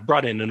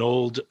brought in an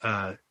old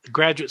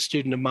graduate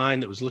student of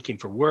mine that was looking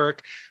for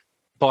work,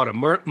 bought a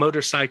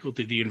motorcycle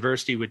to the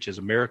university, which is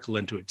a miracle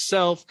into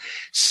itself,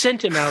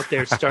 sent him out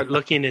there to start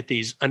looking at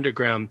these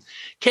underground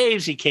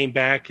caves. He came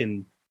back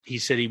and he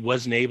said he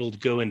wasn't able to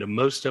go into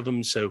most of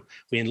them. So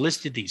we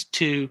enlisted these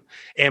two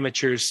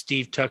amateurs,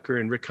 Steve Tucker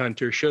and Rick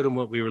Hunter, showed him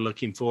what we were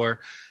looking for,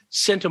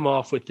 sent him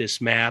off with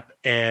this map.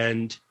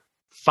 And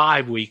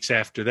 5 weeks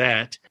after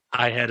that,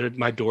 I had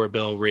my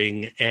doorbell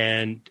ring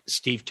and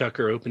Steve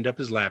Tucker opened up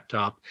his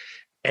laptop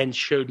and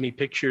showed me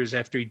pictures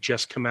after he'd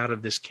just come out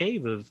of this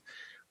cave of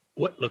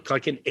what looked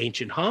like an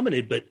ancient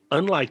hominid. But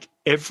unlike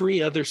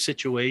every other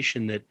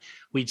situation that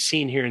we'd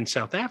seen here in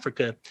South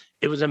Africa,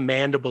 it was a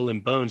mandible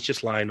and bones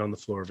just lying on the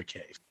floor of a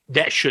cave.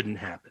 That shouldn't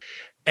happen.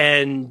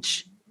 And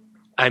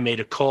I made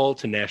a call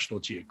to National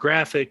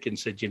Geographic and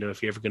said,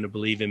 if you're ever going to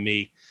believe in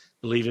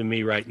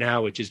me right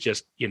now, which is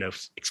just,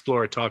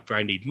 explore a talk where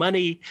I need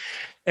money.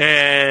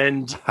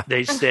 And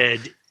they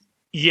said,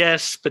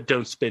 yes, but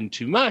don't spend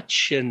too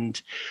much. And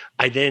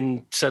I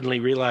then suddenly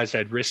realized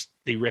I'd risked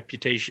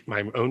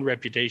my own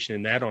reputation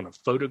in that on a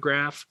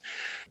photograph,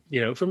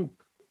 from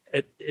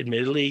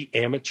admittedly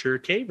amateur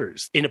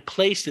cavers in a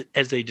place that,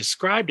 as they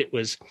described it,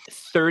 was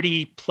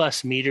 30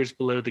 plus meters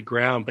below the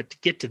ground. But to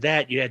get to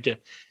that, you had to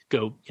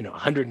go,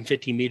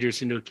 150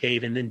 meters into a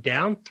cave and then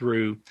down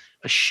through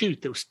a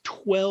chute that was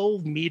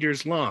 12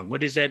 meters long.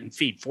 What is that in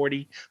feet?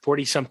 40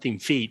 something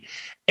feet.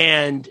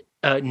 And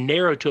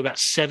narrow to about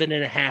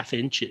 7.5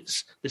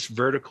 inches, this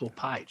vertical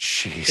pipe.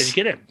 Jeez. To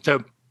get in.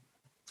 So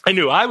I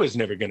knew I was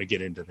never going to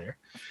get into there.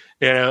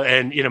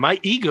 And my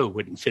ego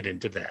wouldn't fit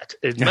into that,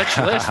 much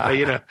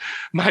less,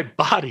 my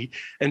body.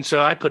 And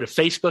so I put a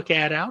Facebook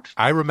ad out.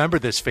 I remember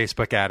this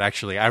Facebook ad,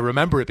 actually. I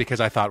remember it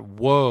because I thought,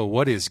 whoa,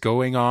 what is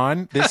going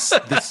on? This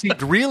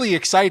seemed really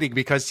exciting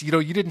because, you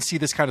didn't see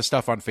this kind of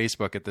stuff on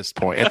Facebook at this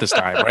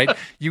time, right?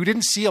 You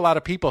didn't see a lot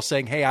of people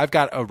saying, hey, I've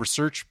got a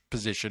research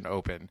position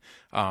open.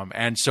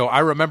 And so I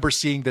remember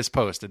seeing this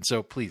post. And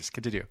so please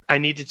continue. I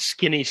needed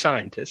skinny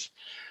scientists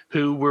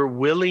who were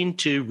willing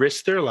to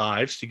risk their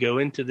lives to go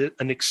into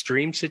an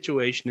extreme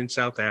situation in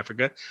South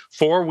Africa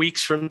 4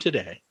 weeks from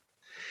today.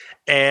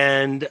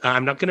 And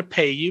I'm not going to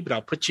pay you, but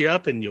I'll put you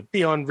up and you'll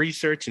be on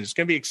research and it's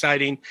going to be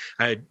exciting.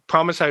 I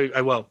promise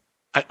I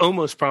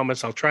almost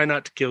promise I'll try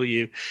not to kill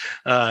you.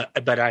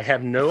 But I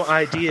have no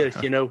idea,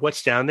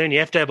 what's down there. And you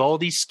have to have all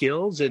these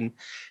skills. And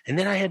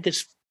then I had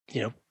this,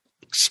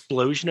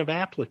 explosion of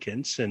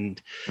applicants.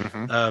 And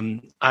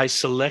I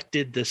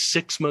selected the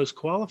 6 most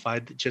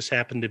qualified that just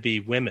happened to be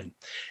women.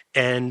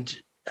 And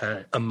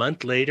a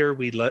month later,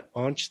 we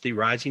launched the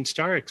Rising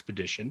Star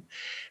Expedition.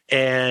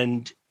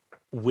 And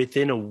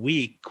within a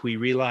week, we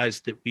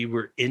realized that we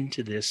were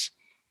into this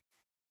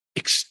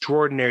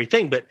extraordinary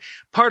thing. But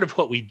part of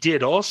what we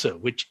did also,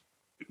 which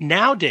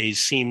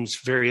nowadays seems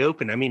very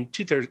open. I mean,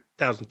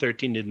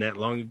 2013 isn't that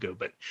long ago,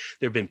 but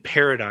there have been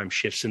paradigm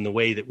shifts in the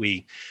way that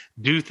we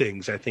do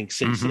things, I think,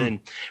 since then,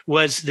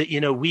 was that,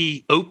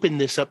 we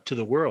opened this up to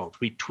the world.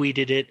 We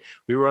tweeted it.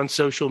 We were on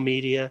social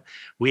media.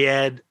 We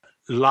had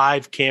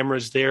live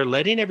cameras there,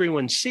 letting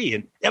everyone see.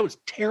 And that was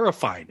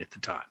terrifying at the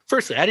time.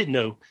 Firstly, I didn't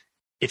know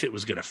if it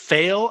was going to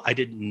fail. I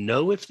didn't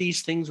know if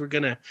these things were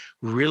going to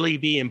really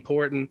be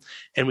important.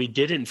 And we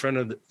did it in front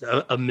of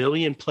a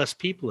million plus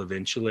people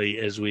eventually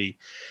as we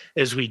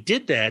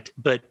did that.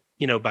 But,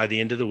 by the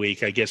end of the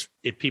week, I guess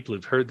if people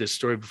have heard this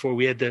story before,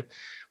 we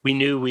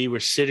knew we were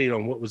sitting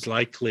on what was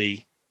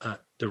likely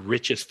the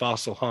richest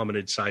fossil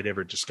hominid site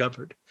ever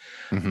discovered,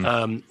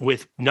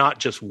 with not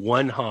just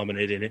one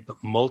hominid in it, but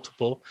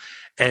multiple.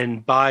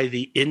 And by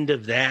the end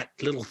of that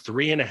little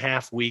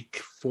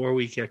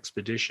 4-week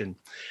expedition,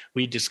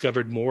 we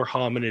discovered more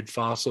hominid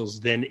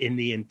fossils than in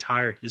the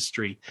entire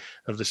history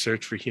of the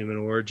search for human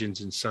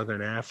origins in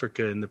Southern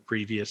Africa in the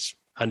previous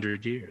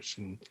 100 years.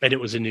 And it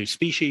was a new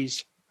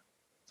species,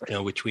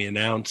 which we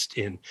announced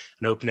in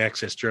an open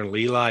access journal,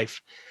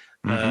 eLife.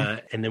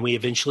 And then we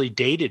eventually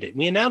dated it.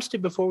 We announced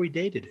it before we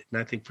dated it,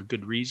 and I think for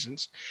good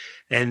reasons.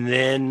 And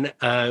then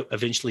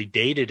eventually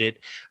dated it.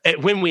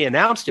 When we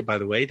announced it, by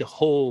the way,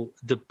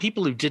 the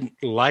people who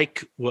didn't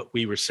like what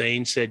we were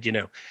saying said,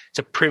 it's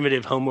a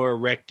primitive Homo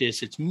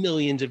erectus. It's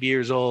millions of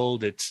years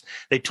old.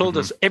 They told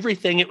us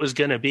everything it was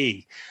going to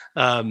be,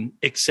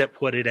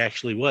 except what it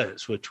actually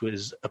was, which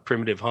was a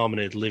primitive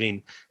hominid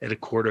living at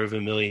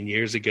 250,000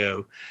 years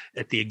ago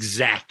at the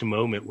exact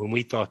moment when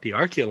we thought the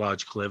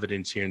archaeological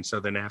evidence here in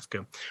Southern Africa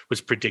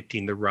was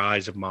predicting the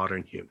rise of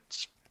modern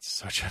humans. It's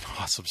such an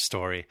awesome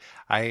story.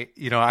 I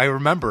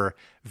remember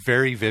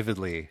very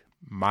vividly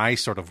my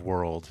sort of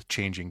world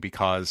changing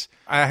because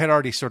I had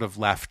already sort of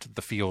left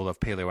the field of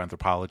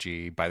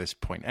paleoanthropology by this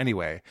point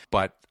anyway,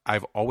 but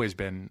I've always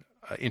been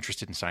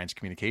interested in science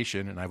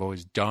communication, and I've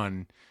always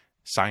done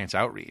science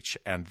outreach.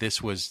 And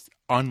this was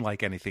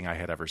unlike anything I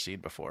had ever seen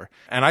before.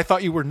 And I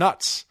thought you were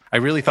nuts. I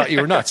really thought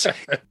you were nuts.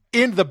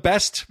 In the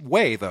best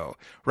way, though,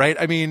 right?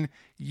 I mean,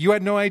 you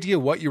had no idea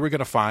what you were going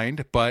to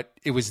find, but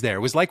it was there.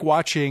 It was like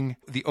watching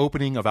the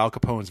opening of Al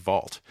Capone's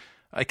vault,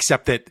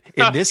 except that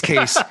in this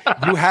case,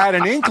 you had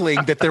an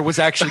inkling that there was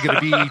actually going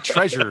to be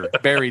treasure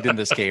buried in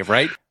this cave,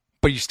 right?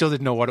 But you still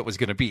didn't know what it was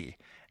going to be.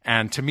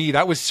 And to me,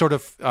 that was sort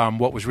of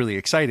what was really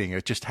exciting.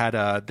 It just had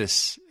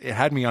it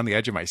had me on the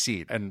edge of my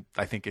seat. And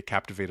I think it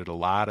captivated a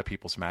lot of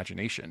people's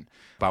imagination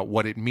about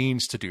what it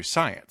means to do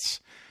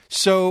science.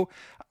 So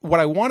what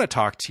I want to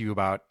talk to you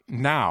about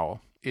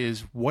now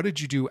is, what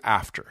did you do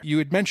after? You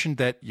had mentioned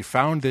that you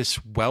found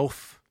this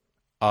wealth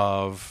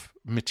of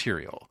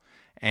material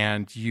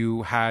and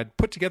you had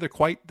put together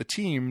quite the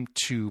team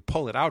to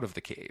pull it out of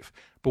the cave.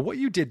 But what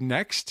you did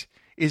next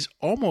is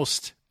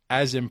almost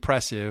as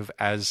impressive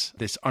as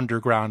this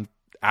underground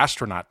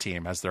astronaut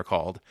team, as they're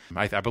called.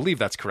 I believe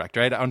that's correct,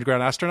 right?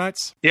 Underground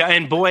astronauts? Yeah,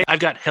 and boy, I've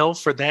got hell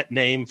for that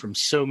name from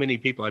so many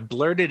people. I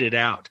blurted it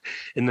out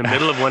in the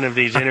middle of one of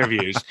these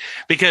interviews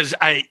because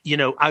I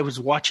was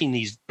watching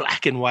these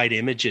black and white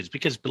images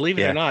because, believe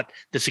it or not,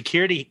 the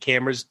security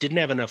cameras didn't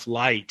have enough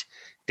light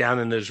down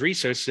in those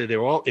research, so they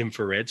were all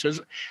infrared. So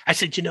I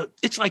said,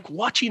 it's like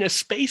watching a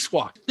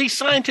spacewalk. These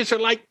scientists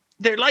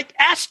they're like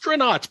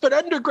astronauts, but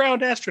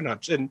underground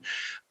astronauts. And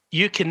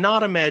you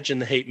cannot imagine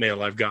the hate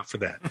mail I've got for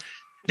that.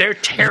 They're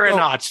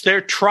terranauts.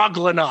 They're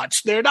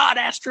troglonauts. They're not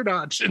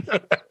astronauts.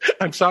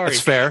 I'm sorry.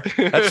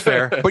 That's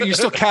fair. But you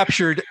still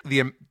captured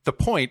the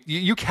point.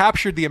 You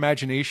captured the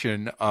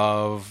imagination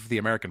of the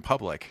American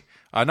public,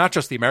 not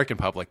just the American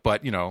public,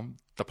 but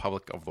the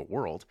public of the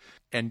world.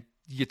 And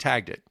you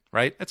tagged it,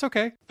 right? It's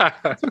okay.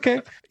 It's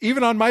okay.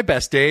 Even on my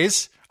best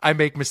days, I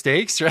make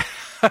mistakes, right?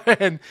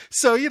 And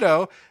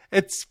so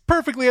it's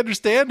perfectly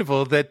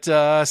understandable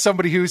that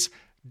somebody who's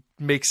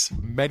makes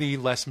many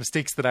less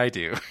mistakes than I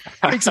do.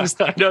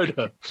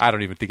 No. I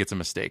don't even think it's a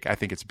mistake. I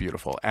think it's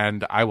beautiful.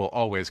 And I will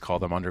always call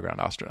them underground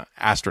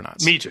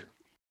astronauts. Me too.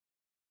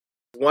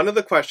 One of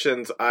the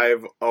questions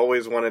I've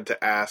always wanted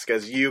to ask,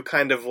 as you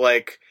kind of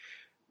like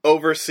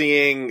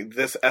overseeing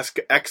this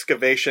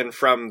excavation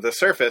from the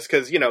surface,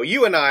 because,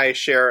 you and I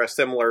share a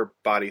similar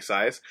body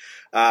size,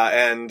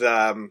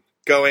 and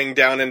going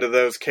down into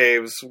those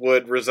caves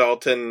would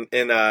result in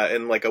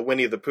like a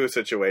Winnie the Pooh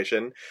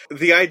situation.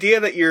 The idea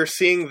that you're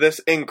seeing this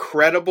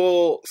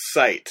incredible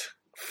sight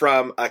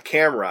from a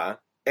camera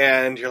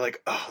and you're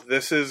like, oh,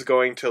 this is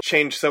going to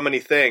change so many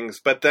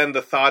things. But then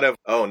the thought of,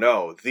 oh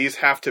no, these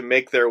have to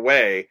make their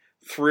way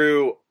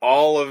through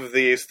all of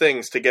these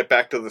things to get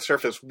back to the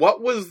surface. What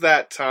was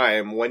that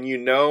time when you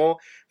know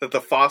that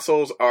the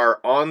fossils are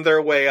on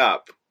their way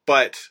up,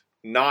 but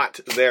not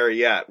there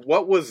yet?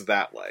 What was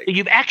that like?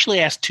 You've actually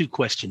asked two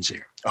questions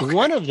here. Okay.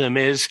 One of them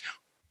is,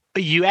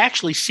 you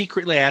actually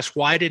secretly asked,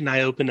 why didn't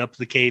I open up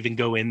the cave and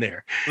go in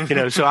there?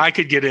 So I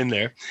could get in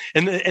there.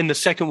 And the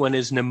second one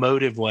is an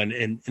emotive one.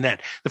 And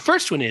that the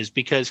first one is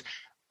because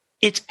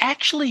it's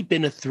actually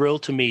been a thrill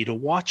to me to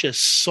watch us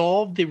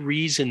solve the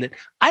reason that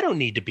I don't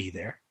need to be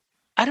there.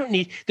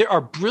 There are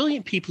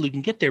brilliant people who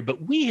can get there,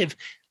 but we have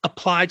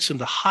applied some of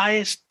the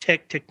highest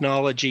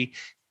technology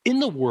in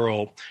the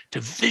world to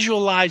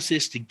visualize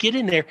this, to get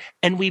in there,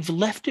 and we've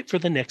left it for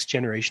the next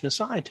generation of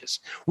scientists.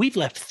 We've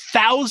left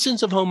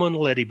thousands of Homo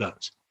naledi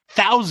bones,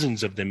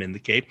 thousands of them in the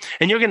cave,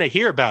 and you're going to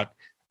hear about,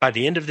 by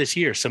the end of this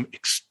year, some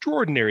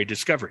extraordinary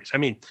discoveries. I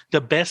mean,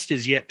 the best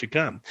is yet to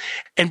come.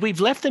 And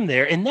we've left them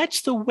there, and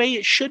that's the way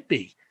it should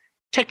be.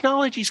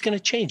 Technology is going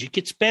to change. It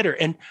gets better.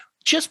 And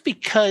just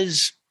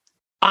because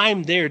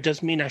I'm there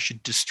doesn't mean I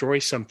should destroy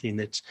something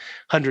that's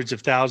hundreds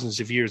of thousands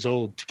of years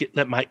old to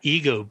let my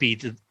ego be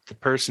the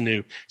person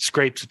who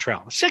scrapes the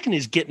trowel. The second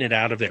is getting it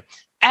out of there.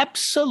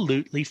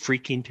 Absolutely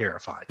freaking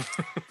terrified.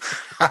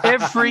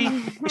 Every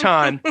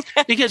time.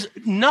 Because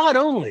not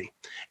only,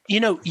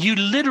 you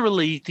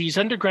literally, these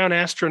underground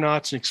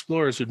astronauts and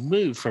explorers would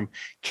move from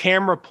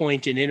camera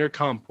point and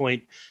intercom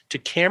point to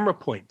camera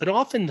point, but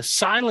often the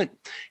silent,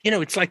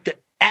 it's like the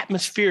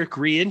atmospheric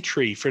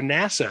reentry for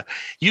NASA.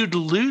 You'd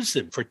lose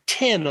them for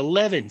 10,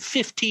 11,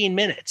 15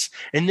 minutes,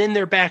 and then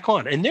they're back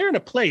on. And they're in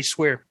a place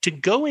where to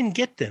go and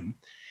get them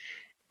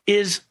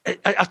is,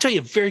 I'll tell you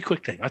a very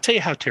quick thing. I'll tell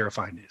you how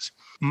terrifying it is.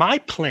 My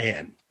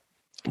plan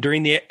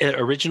during the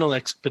original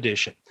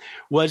expedition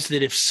was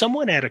that if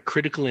someone had a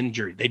critical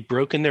injury, they'd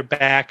broken their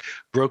back,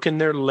 broken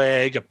their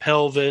leg, a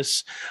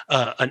pelvis,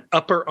 an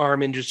upper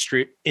arm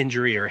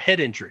injury or head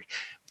injury,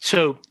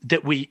 so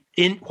that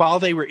while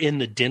they were in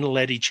the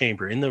Dinaledi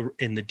chamber, in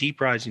the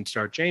Deep Rising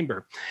Star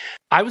chamber,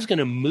 I was going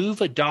to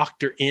move a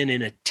doctor in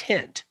a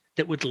tent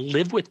that would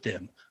live with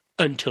them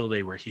until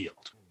they were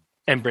healed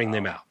and bring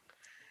them out.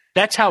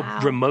 That's how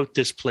remote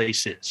this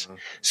place is.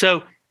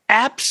 So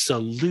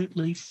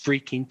absolutely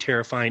freaking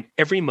terrifying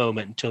every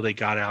moment until they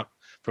got out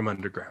from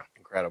underground.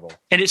 Incredible.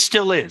 And it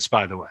still is,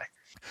 by the way.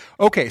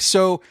 Okay,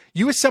 so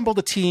you assembled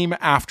a team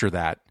after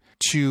that.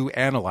 to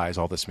analyze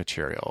all this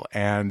material.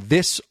 And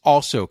this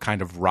also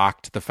kind of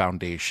rocked the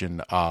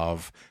foundation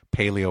of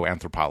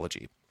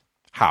paleoanthropology.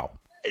 How?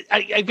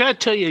 I got to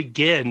tell you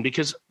again,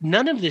 because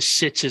none of this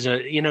sits as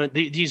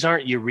these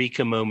aren't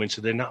eureka moments,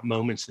 or they're not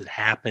moments that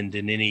happened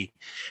they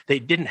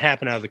didn't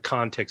happen out of the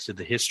context of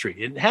the history.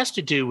 It has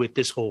to do with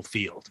this whole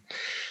field.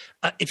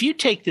 If you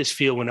take this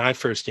field, when I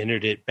first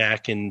entered it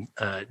back in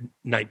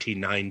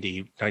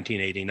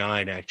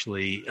 1989,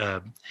 actually,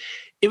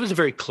 it was a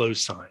very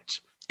closed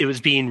science. It was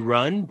being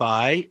run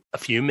by a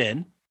few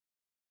men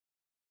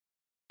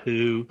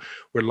who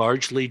were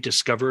largely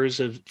discoverers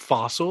of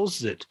fossils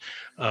that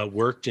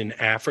worked in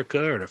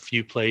Africa and a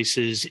few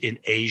places in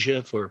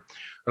Asia for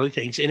early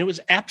things. And it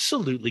was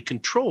absolutely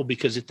controlled,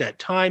 because at that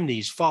time,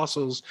 these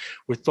fossils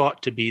were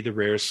thought to be the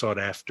rarest sought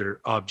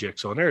after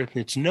objects on Earth.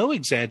 And it's no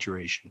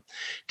exaggeration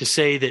to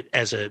say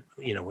that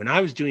when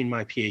I was doing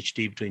my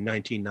PhD between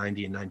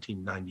 1990 and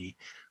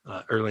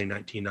early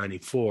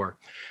 1994,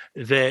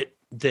 that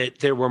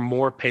there were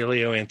more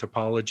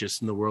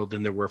paleoanthropologists in the world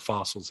than there were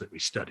fossils that we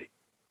studied.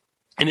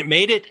 And it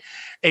made it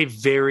a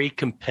very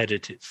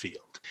competitive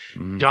field,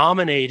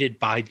 dominated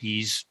by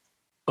these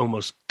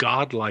almost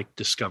godlike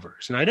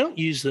discoverers. And I don't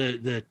use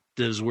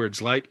those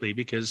words lightly,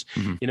 because,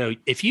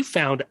 if you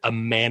found a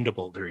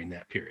mandible during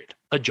that period,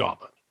 a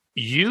jawbone,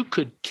 you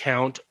could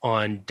count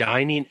on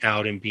dining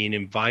out and being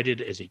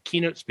invited as a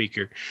keynote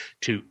speaker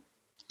to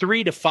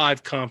 3 to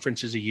 5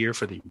 conferences a year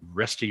for the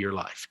rest of your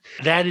life.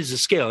 That is a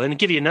scale. And to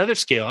give you another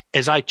scale,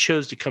 as I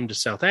chose to come to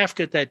South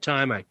Africa at that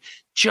time, I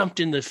jumped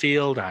in the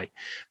field. I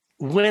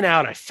went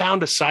out, I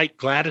found a site,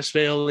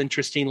 Gladysville,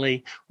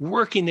 interestingly,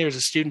 working there as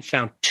a student,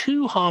 found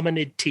 2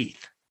 hominid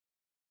teeth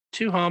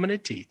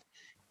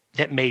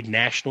that made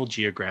National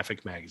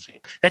Geographic magazine.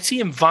 That's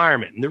the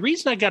environment. And the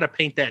reason I got to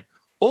paint that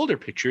older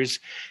picture is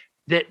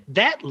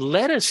that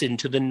led us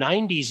into the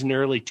 90s and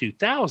early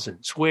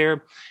 2000s,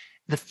 where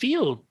the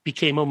field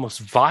became almost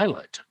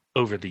violent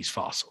over these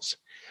fossils,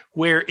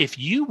 where if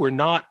you were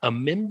not a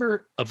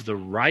member of the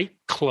right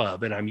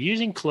club, and I'm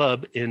using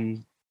club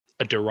in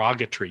a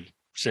derogatory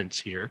sense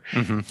here,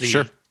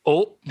 the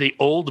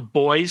old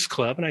boys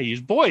club, and I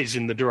use boys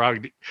in the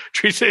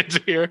derogatory sense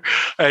here,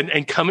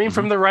 and coming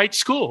from the right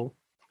school,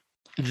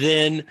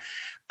 then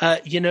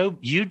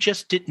you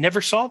just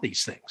never saw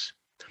these things.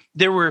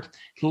 There were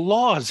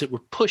laws that were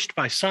pushed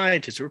by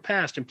scientists that were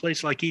passed in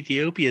places like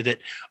Ethiopia that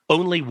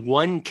only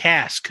one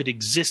cast could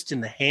exist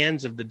in the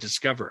hands of the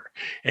discoverer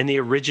and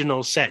the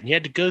original set. And you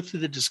had to go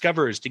through the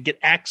discoverers to get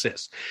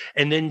access.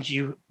 And then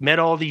you met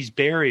all these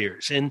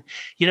barriers. And,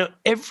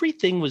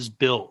 everything was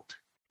built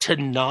to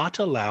not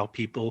allow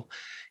people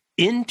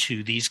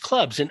into these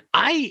clubs. And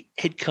I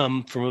had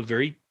come from a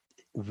very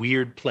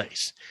weird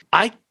place.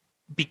 I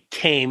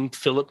became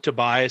Philip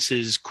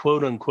Tobias's,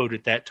 quote unquote,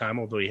 at that time,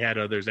 although he had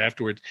others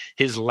afterwards,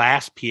 his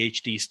last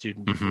PhD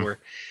student before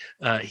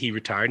he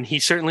retired. And he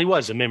certainly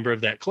was a member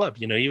of that club.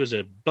 He was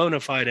a bona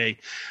fide,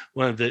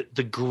 one of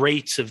the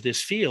greats of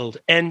this field.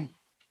 And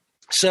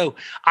so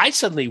I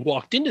suddenly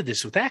walked into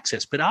this with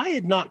access, but I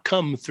had not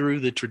come through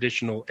the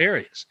traditional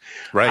areas.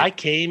 Right. I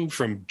came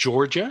from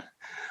Georgia.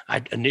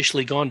 I'd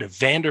initially gone to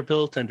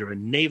Vanderbilt under a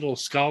naval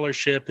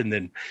scholarship, and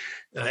then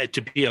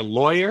to be a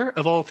lawyer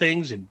of all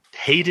things, and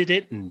hated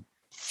it and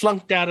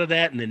flunked out of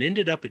that, and then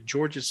ended up at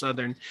Georgia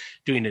Southern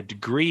doing a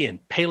degree in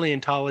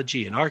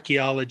paleontology and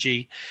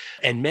archaeology,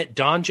 and met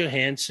Don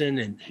Johanson,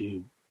 and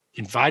who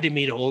invited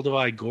me to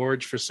Olduvai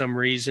Gorge for some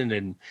reason.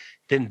 And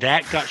then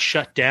that got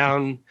shut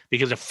down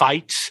because of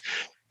fights.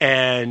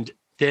 And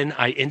then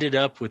I ended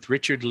up with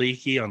Richard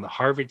Leakey on the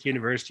Harvard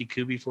University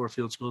Kubi-4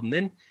 Field School, and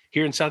then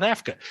here in South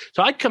Africa.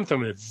 So I'd come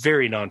from a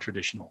very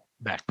non-traditional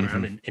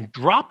background and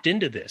dropped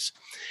into this.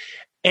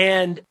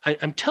 And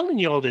I'm telling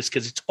you all this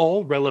because it's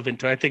all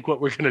relevant to, I think,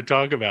 what we're going to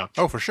talk about.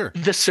 Oh, for sure.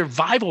 The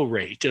survival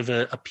rate of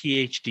a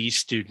PhD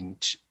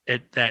student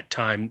at that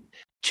time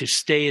to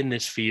stay in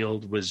this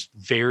field was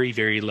very,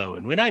 very low.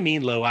 And when I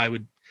mean low, I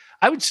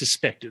would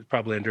suspect it was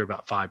probably under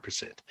about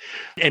 5%.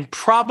 And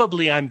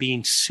probably I'm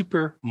being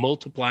super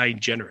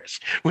multiplying generous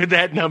with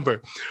that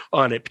number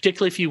on it,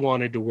 particularly if you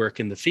wanted to work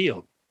in the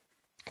field.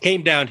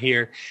 Came down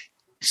here.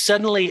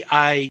 Suddenly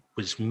I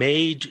was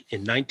made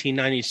in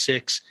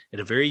 1996 at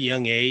a very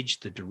young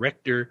age, the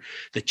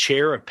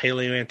chair of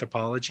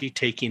paleoanthropology,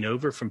 taking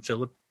over from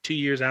Philip 2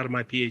 years out of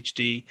my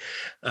PhD,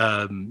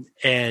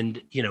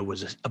 and,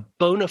 was a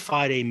bona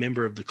fide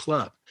member of the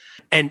club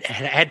and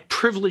had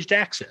privileged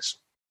access.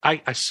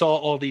 I saw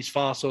all these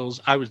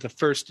fossils. I was the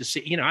first to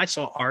see, I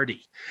saw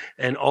Artie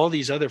and all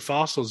these other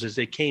fossils as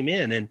they came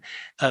in, and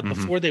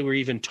before they were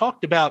even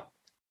talked about,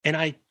 and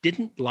I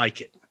didn't like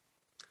it.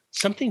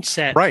 Something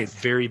sat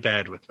very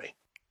bad with me.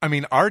 I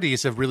mean, Artie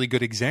is a really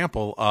good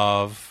example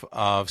of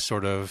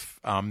sort of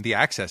the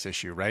access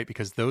issue, right?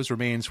 Because those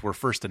remains were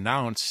first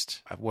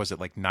announced, was it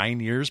like 9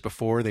 years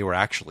before they were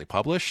actually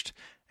published?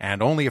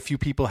 And only a few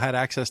people had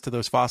access to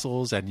those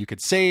fossils, and you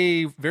could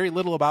say very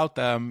little about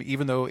them,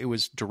 even though it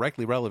was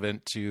directly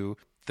relevant to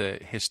the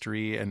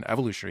history and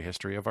evolutionary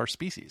history of our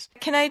species.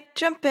 Can I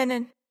jump in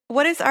and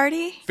What is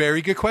Artie?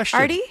 Very good question.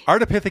 Artie?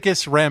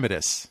 Ardipithecus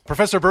ramidus.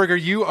 Professor Berger,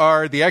 you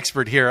are the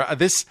expert here.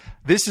 This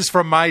is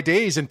from my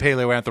days in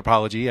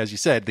paleoanthropology. As you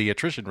said, the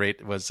attrition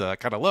rate was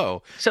kind of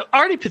low. So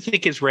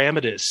Ardipithecus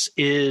ramidus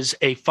is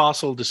a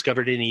fossil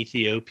discovered in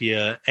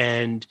Ethiopia,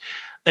 and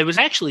it was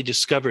actually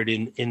discovered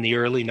in the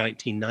early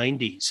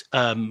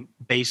 1990s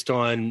based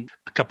on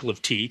a couple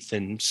of teeth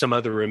and some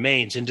other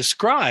remains, and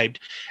described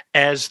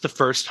as the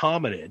first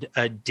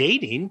hominid,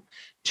 dating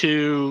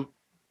to,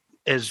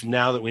 as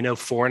now that we know,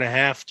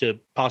 4.5 to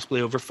possibly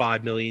over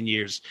 5 million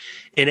years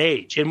in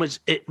age. And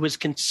it was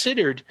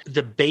considered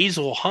the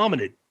basal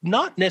hominid,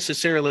 not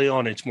necessarily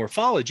on its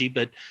morphology,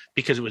 but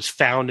because it was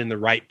found in the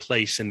right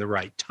place in the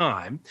right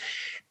time.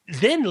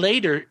 Then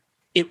later,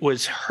 it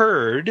was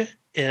heard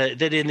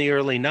that in the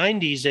early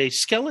 90s, a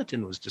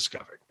skeleton was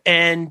discovered.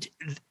 And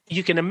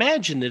you can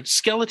imagine that a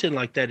skeleton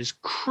like that is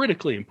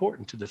critically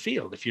important to the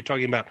field if you're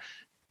talking about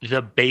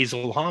the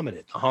basal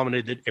hominid, the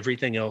hominid that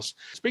everything else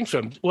springs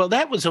from. Well,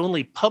 that was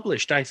only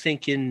published, I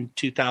think, in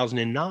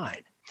 2009.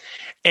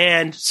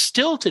 And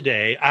still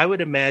today, I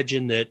would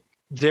imagine that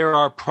there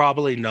are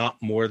probably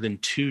not more than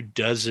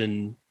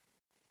 24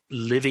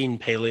 living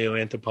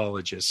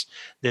paleoanthropologists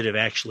that have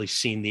actually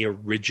seen the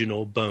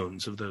original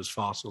bones of those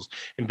fossils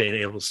and been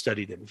able to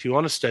study them. If you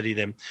want to study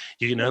them,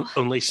 you can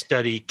only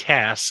study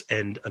casts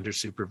and under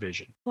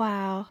supervision.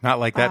 Wow. Not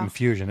like that in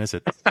fusion, is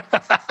it?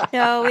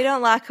 No, we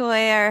don't lock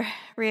away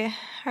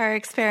our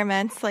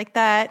experiments like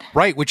that.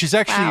 Right, which is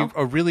actually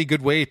a really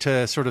good way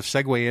to sort of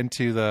segue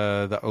into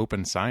the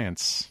open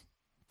science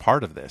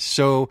part of this.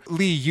 So,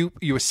 Lee,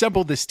 you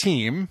assembled this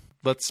team.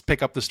 Let's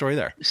pick up the story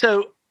there.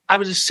 So I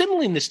was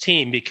assembling this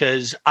team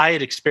because I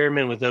had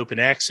experimented with open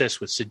access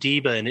with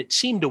Sediba, and it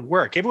seemed to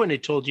work. Everyone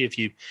had told you if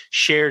you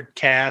shared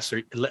casts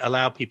or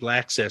allow people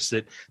access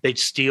that they'd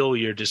steal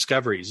your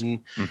discoveries.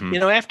 And,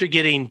 after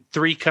getting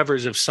 3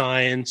 covers of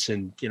Science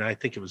and, I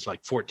think it was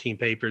like 14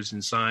 papers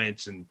in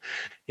Science and,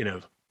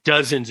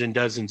 dozens and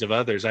dozens of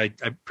others, I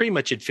pretty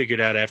much had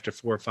figured out after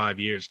 4 or 5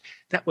 years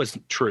that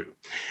wasn't true.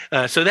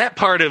 So that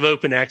part of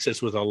open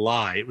access was a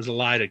lie. It was a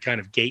lie to kind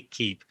of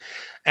gatekeep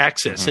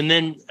access. And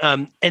then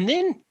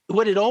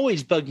what had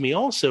always bugged me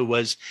also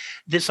was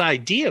this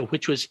idea,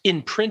 which was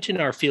in print in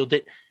our field,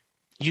 that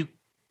you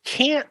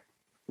can't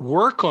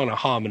work on a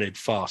hominid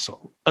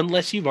fossil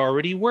unless you've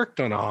already worked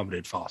on a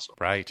hominid fossil.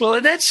 Right.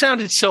 Well, that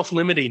sounded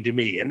self-limiting to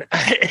me. And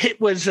it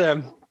was...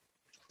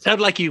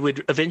 sounded like you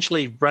would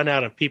eventually run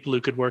out of people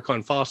who could work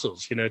on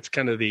fossils. It's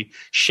kind of the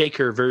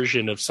Shaker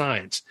version of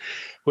science,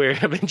 where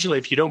eventually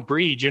if you don't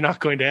breed, you're not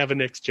going to have a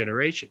next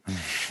generation.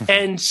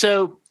 And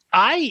so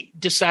I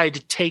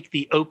decided to take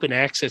the open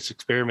access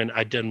experiment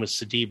I'd done with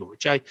Sediba,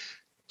 which I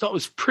thought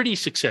was pretty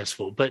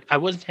successful, but I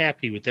wasn't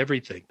happy with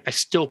everything. I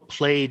still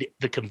played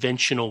the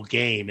conventional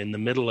game in the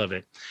middle of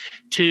it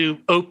to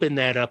open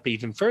that up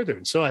even further.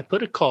 And so I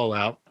put a call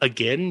out,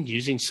 again,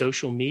 using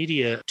social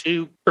media,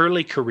 to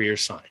early career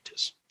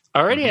scientists. I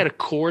already had a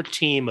core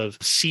team of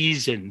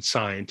seasoned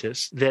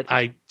scientists that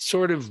I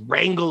sort of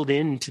wrangled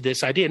into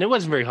this idea. And it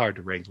wasn't very hard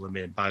to wrangle them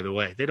in, by the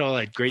way. They'd all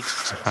had great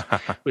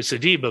success with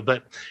Sediba,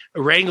 but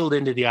wrangled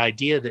into the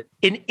idea that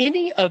in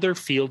any other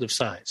field of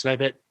science, and I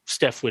bet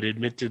Steph would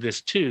admit to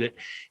this too, that,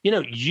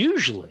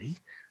 usually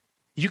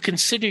you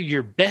consider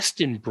your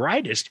best and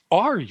brightest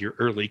are your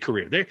early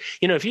career.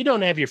 If you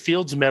don't have your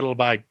Fields Medal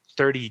by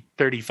 30,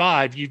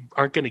 35, you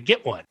aren't going to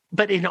get one.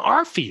 But in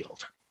our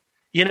field,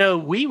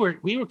 we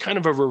were kind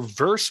of a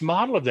reverse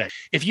model of that.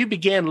 If you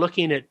began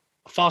looking at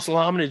fossil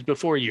hominids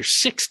before you're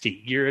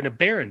 60, you're in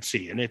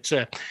aberrancy. And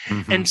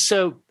and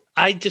so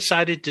I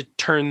decided to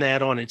turn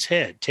that on its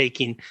head,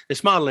 taking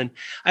this model. And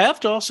I have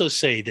to also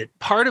say that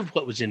part of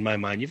what was in my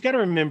mind, you've got to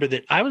remember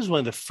that I was one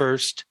of the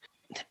first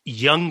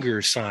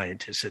younger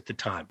scientists at the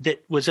time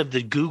that was of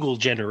the Google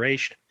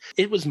generation.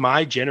 It was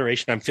my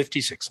generation. I'm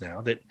 56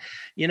 now. That,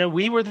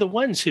 we were the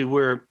ones who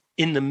were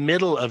in the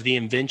middle of the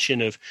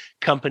invention of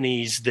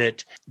companies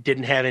that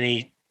didn't have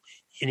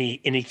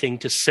anything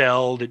to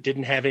sell, that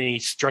didn't have any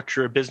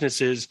structure of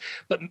businesses,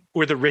 but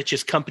were the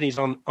richest companies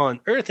on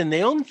earth. And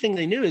the only thing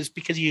they knew is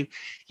because you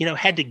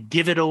had to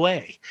give it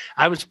away.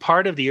 I was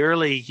part of the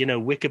early,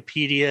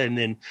 Wikipedia, and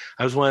then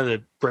I was one of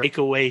the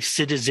breakaway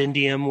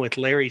Citizendium with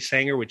Larry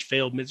Sanger, which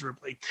failed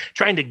miserably,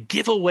 trying to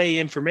give away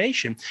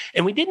information.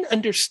 And we didn't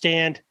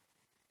understand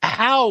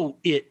how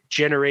it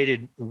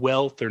generated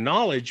wealth or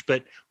knowledge,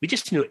 but we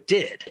just knew it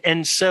did.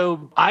 And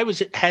so I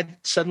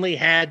suddenly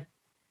had,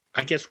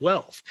 I guess,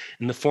 wealth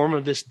in the form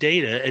of this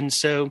data. And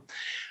so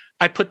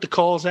I put the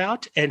calls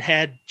out and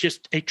had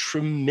just a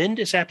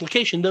tremendous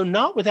application, though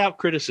not without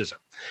criticism.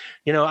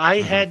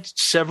 I had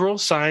several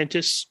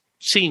scientists,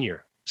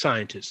 senior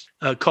scientists,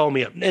 call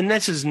me up. And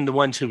this isn't the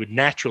ones who would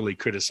naturally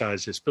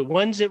criticize this, but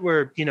ones that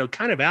were,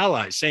 kind of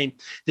allies, saying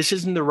this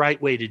isn't the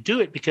right way to do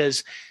it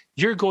because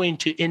you're going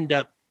to end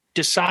up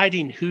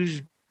deciding who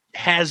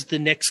has the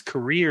next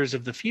careers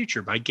of the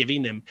future by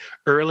giving them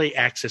early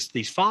access to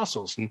these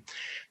fossils. And,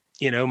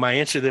 my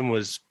answer to them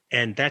was,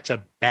 and that's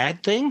a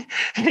bad thing.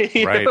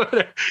 Right.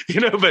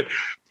 But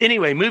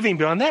anyway, moving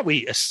beyond that,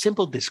 we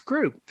assembled this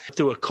group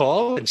through a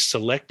call and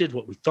selected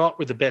what we thought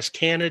were the best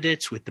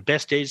candidates with the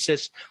best data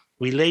sets.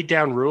 We laid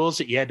down rules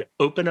that you had to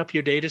open up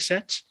your data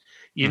sets.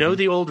 You know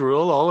the old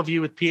rule, all of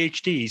you with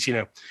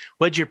PhDs,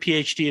 what'd your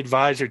PhD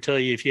advisor tell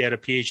you if you had a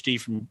PhD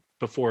from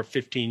before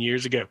 15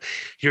 years ago?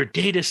 Your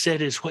data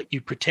set is what you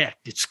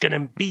protect. It's going to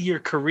be your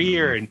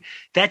career, and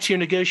that's your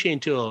negotiating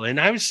tool. And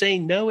I was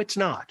saying, no, it's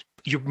not.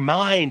 Your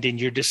mind and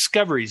your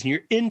discoveries and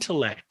your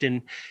intellect,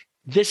 and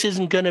this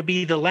isn't going to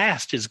be the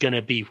last, is going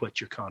to be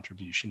what your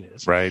contribution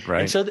is. Right.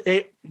 And so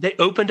they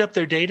opened up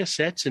their data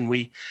sets,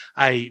 and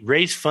I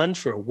raised funds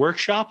for a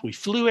workshop. We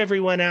flew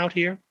everyone out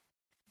here,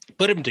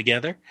 put them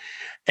together,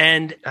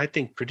 and I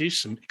think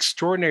produced some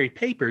extraordinary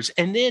papers,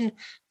 and then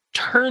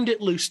turned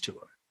it loose to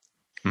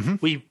them.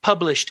 We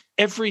published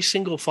every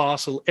single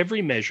fossil,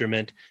 every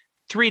measurement,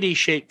 3D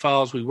shape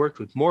files. We worked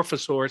with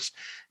Morphosource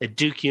at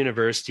Duke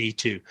University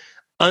to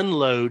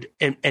unload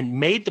and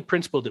made the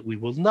principle that we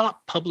will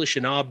not publish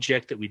an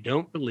object that we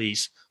don't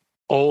release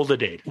all the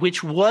data,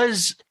 which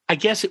was, I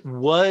guess it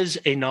was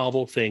a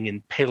novel thing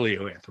in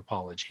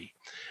paleoanthropology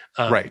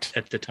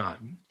at the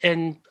time.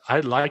 And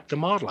I liked the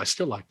model. I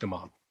still like the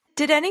model.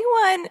 Did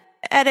anyone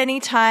at any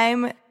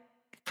time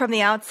from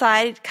the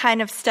outside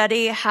kind of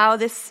study how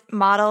this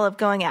model of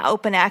going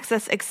open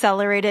access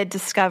accelerated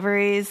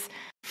discoveries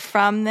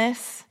from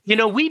this?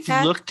 We've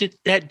looked at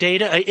that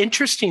data.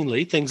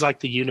 Interestingly, things like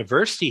the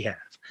university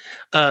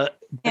have,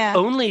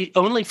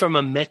 only from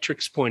a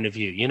metrics point of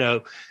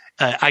view.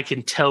 I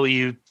can tell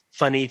you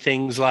funny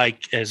things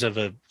like, as of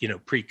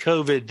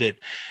pre-COVID, that,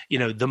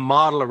 the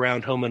model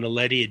around Homo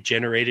naledi had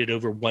generated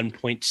over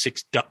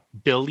 $1.6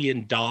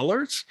 billion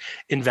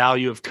in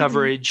value of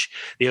coverage.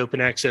 The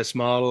open access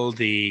model,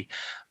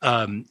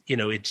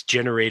 it's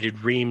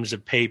generated reams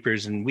of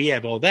papers, and we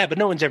have all that, but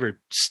no one's ever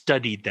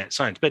studied that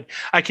science. But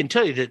I can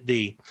tell you that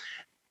the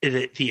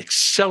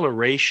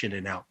acceleration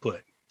in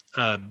output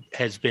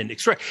has been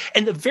extraordinary.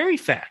 And the very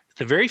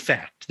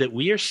fact that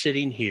we are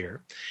sitting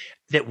here,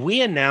 that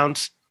we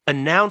announced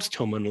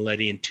Homo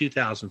naledi in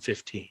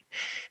 2015.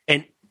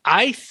 And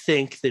I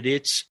think that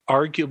it's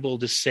arguable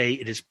to say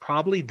it is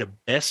probably the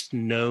best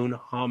known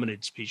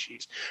hominid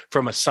species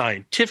from a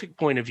scientific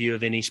point of view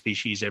of any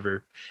species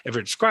ever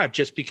described,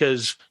 just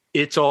because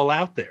it's all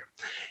out there.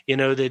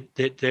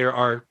 That there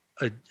are,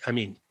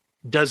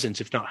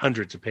 dozens, if not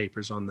hundreds of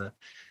papers on the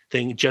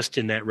thing just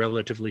in that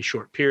relatively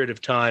short period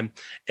of time.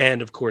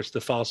 And of course,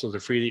 the fossils are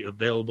freely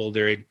available.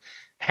 They're in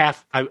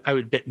I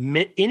would bet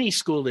any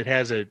school that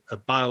has a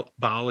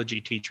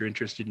biology teacher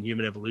interested in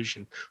human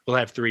evolution will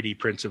have 3D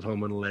prints of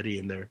Homo naledi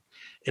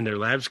in their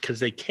labs, because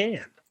they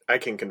can. I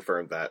can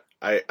confirm that.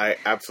 I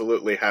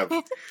absolutely have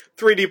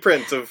 3D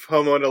prints of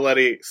Homo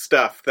naledi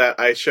stuff that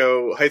I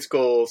show high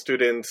school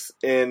students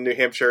in New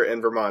Hampshire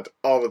and Vermont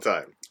all the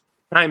time.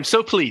 I'm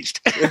so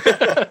pleased.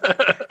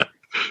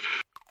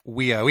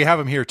 We have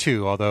him here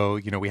too, although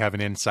we have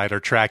an insider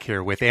track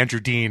here with Andrew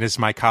Dean as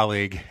my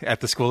colleague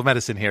at the School of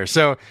Medicine here.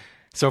 So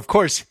of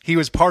course he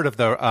was part of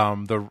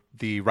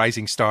the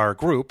Rising Star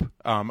group.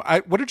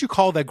 What did you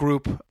call that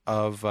group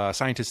of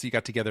scientists that you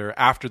got together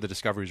after the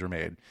discoveries were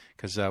made?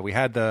 Because we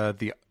had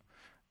the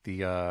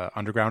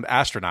underground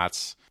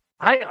astronauts.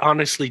 I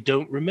honestly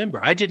don't remember.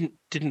 I didn't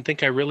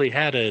think I really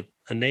had a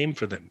name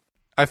for them.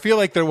 I feel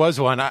like there was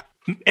one.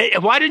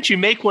 Why don't you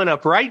make one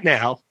up right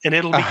now, and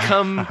it'll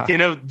become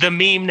the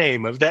meme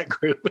name of that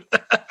group?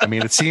 I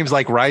mean, it seems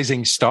like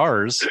Rising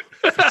Stars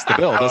fits the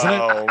bill, doesn't it?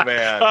 Oh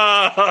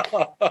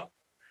man.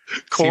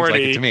 Corny. Seems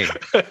like it to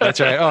me. That's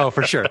right. Oh,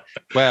 for sure.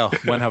 Well,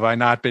 when have I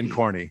not been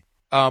corny?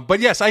 But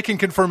yes, I can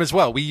confirm as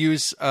well. We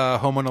use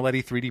Homo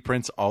naledi 3D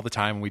prints all the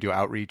time when we do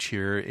outreach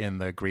here in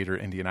the greater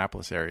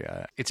Indianapolis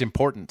area. It's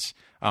important.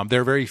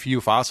 There are very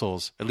few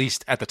fossils, at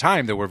least at the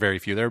time there were very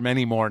few. There are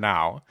many more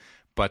now,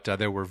 but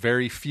there were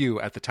very few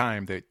at the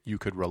time that you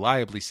could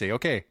reliably say,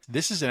 okay,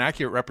 this is an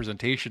accurate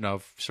representation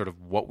of sort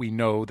of what we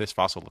know this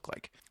fossil looked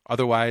like.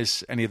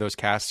 Otherwise, any of those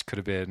casts could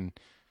have been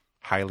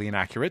highly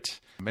inaccurate.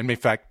 And in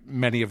fact,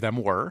 many of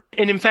them were.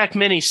 And in fact,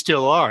 many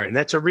still are. And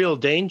that's a real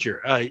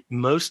danger. I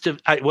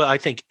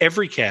think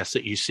every cast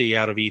that you see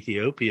out of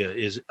Ethiopia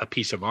is a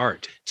piece of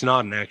art. It's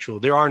not an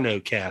actual, there are no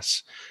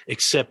casts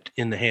except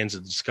in the hands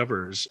of the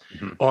discoverers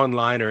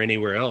online or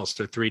anywhere else.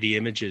 They're 3D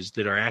images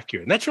that are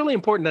accurate. And that's really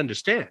important to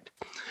understand.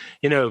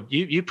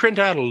 You print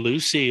out a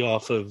Lucy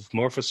off of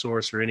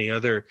Morphosource or any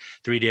other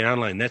 3D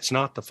online. That's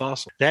not the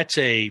fossil. That's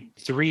a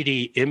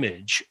 3D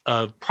image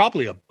of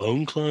probably a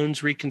bone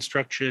clones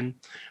reconstruction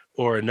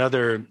or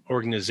another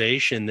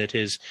organization that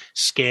has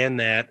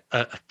scanned that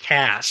a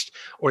cast,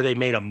 or they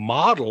made a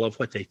model of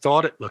what they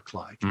thought it looked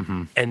like.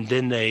 And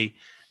then they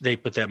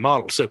put that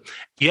model. So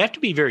you have to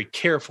be very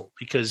careful,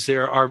 because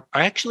there are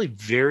actually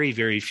very,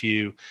 very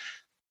few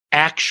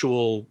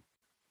actual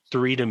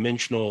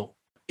three-dimensional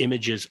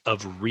images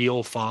of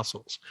real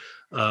fossils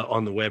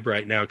on the web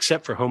right now,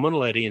 except for Homo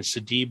naledi, and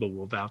Sediba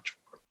will vouch for.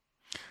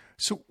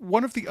 So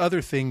one of the other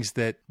things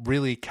that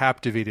really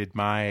captivated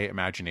my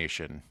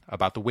imagination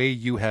about the way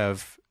you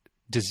have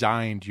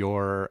designed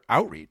your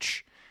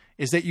outreach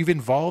is that you've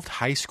involved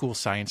high school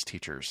science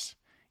teachers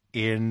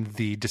in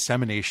the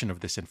dissemination of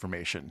this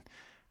information.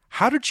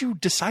 How did you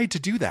decide to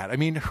do that? I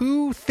mean,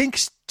 who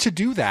thinks to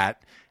do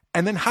that?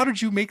 And then how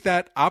did you make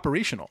that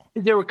operational?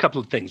 There were a couple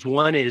of things.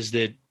 One is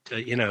that,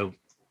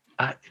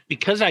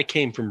 because I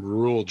came from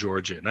rural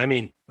Georgia, and I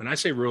mean, when I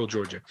say rural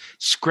Georgia,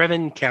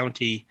 Screven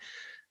County,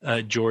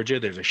 Georgia.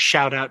 There's a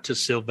shout out to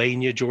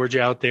Sylvania,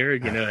 Georgia out there.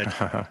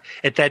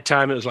 At that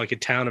time, it was like a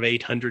town of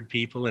 800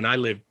 people. And I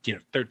lived,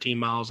 13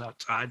 miles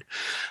outside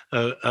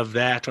of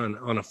that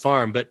on a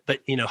farm. But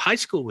high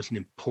school was an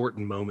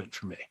important moment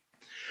for me.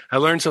 I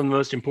learned some of the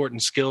most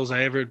important skills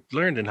I ever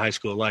learned in high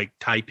school, like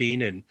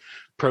typing and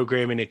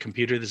programming a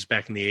computer. This is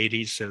back in the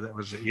 80s. So that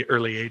was the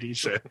early 80s.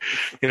 So,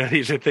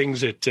 these are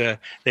things that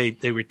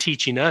they were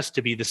teaching us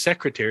to be the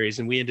secretaries.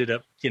 And we ended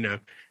up,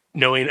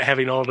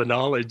 having all the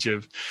knowledge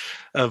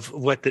of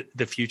what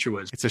the future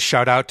was. It's a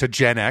shout out to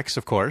Gen X,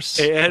 of course.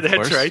 Yeah,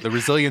 that's right. The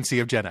resiliency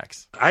of Gen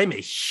X. I'm a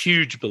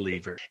huge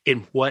believer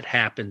in what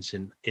happens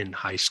in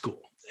high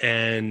school.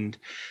 And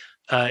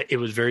it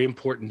was very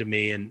important to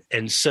me.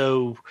 And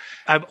so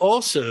I've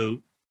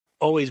also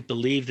always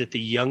believed that the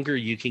younger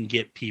you can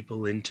get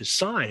people into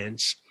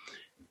science,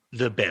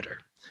 the better.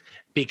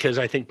 Because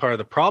I think part of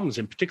the problems,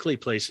 in particularly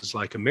places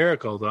like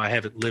America, although I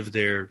haven't lived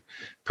there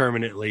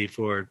permanently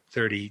for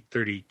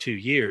 33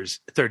 years,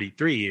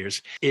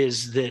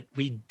 is that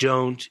we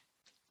don't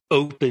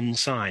open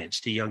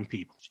science to young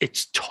people.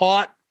 It's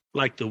taught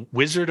like the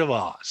Wizard of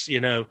Oz,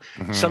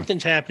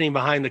 something's happening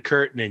behind the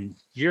curtain and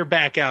you're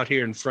back out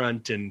here in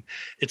front and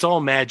it's all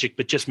magic,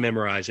 but just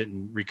memorize it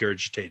and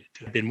regurgitate it.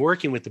 I've been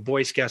working with the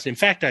Boy Scouts. In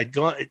fact, I'd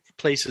gone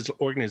places,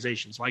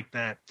 organizations like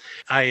that.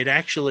 I had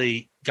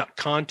actually got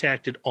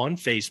contacted on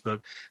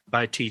Facebook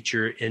by a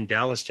teacher in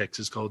Dallas,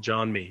 Texas called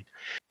John Mead,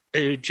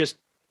 who just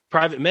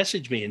private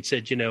messaged me and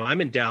said,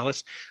 I'm in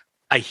Dallas.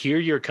 I hear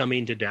you're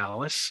coming to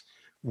Dallas.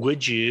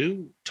 Would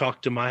you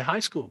talk to my high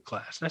school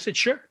class? And I said,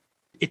 sure.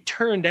 It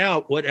turned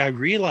out what I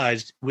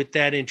realized with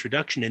that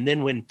introduction, and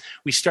then when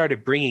we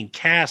started bringing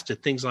CAST to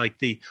things like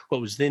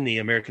what was then the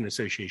American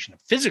Association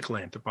of Physical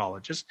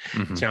Anthropologists,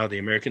 it's now the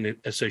American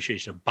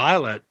Association of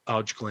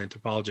Biological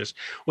Anthropologists,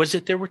 was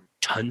that there were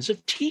tons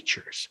of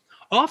teachers,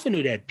 often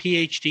who'd had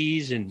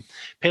PhDs in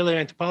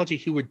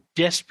paleoanthropology, who were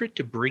desperate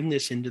to bring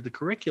this into the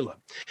curriculum.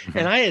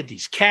 And I had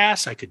these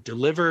casts I could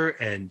deliver,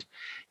 and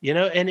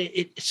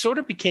it sort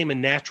of became a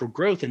natural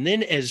growth. And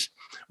then as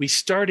we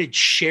started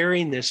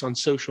sharing this on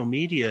social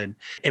media,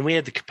 and we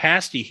had the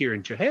capacity here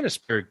in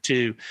Johannesburg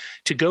to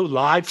go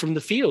live from the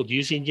field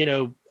using,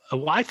 a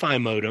Wi-Fi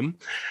modem,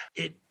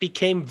 it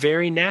became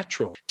very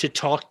natural to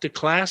talk to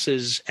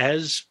classes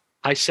as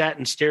I sat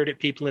and stared at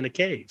people in a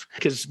cave,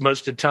 because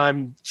most of the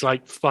time it's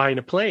like flying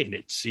a plane.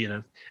 It's,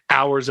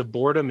 hours of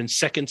boredom and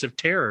seconds of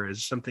terror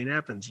as something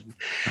happens.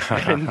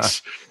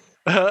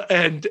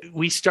 And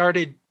we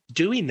started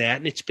doing that,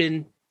 and it's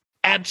been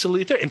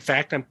absolutely. In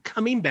fact, I'm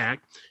coming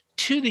back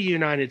to the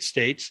United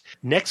States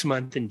next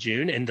month in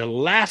June, and the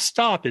last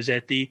stop is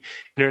at the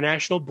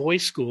International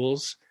Boys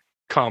Schools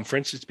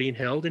Conference. It's being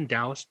held in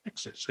Dallas,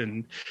 Texas,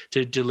 and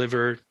to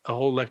deliver a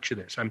whole lecture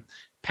there. So I'm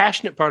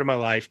passionate part of my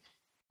life,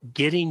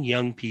 getting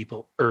young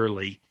people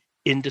early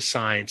into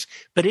science,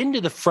 but into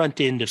the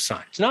front end of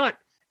science, not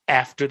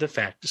after the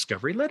fact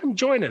discovery. Let them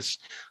join us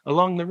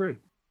along the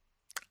route.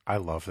 I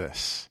love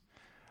this.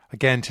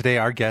 Again, today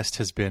our guest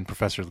has been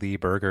Professor Lee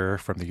Berger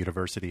from the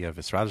University of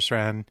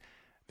Witwatersrand.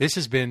 This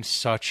has been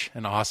such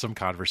an awesome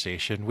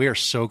conversation. We are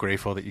so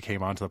grateful that you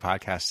came onto the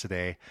podcast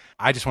today.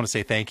 I just want to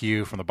say thank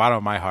you from the bottom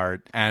of my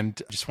heart,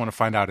 and just want to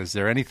find out, is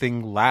there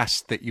anything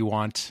last that you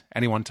want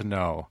anyone to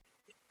know?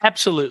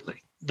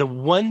 Absolutely. The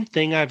one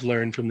thing I've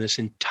learned from this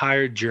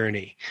entire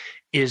journey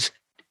is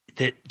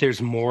that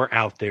there's more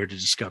out there to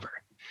discover.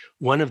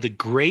 One of the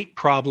great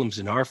problems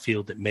in our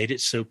field that made it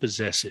so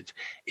possessive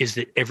is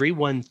that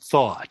everyone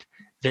thought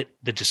that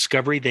the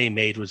discovery they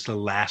made was the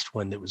last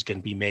one that was going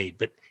to be made.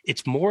 But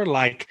it's more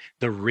like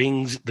the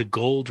rings, the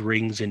gold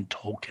rings in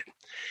Tolkien.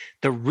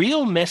 The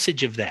real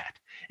message of that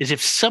is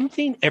if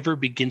something ever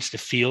begins to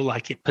feel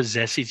like it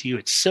possesses you,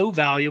 it's so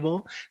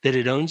valuable that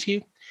it owns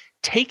you,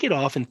 take it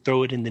off and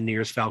throw it in the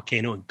nearest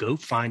volcano and go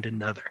find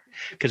another,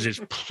 because there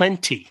are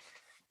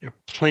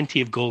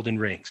plenty of golden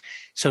rings.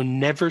 So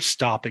never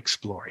stop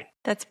exploring.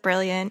 That's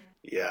brilliant.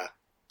 Yeah.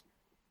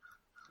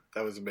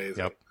 That was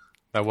amazing. Yep.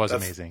 That was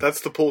amazing. That's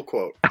the pull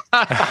quote.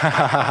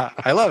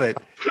 I love it.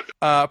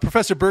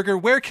 Professor Berger,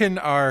 where can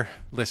our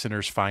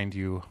listeners find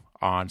you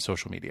on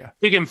social media?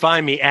 You can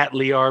find me at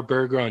Lee R.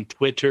 Berger on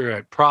Twitter,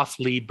 at Prof.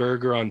 Lee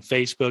Berger on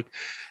Facebook.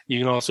 You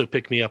can also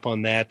pick me up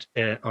on that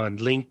on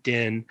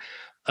LinkedIn.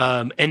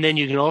 And then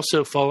you can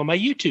also follow my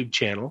YouTube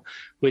channel,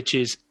 which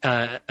is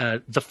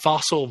The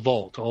Fossil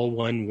Vault, all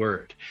one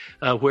word,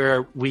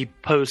 where we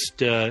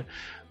post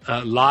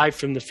live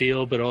from the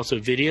field, but also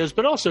videos,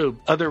 but also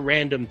other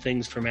random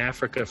things from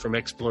Africa, from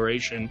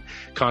exploration,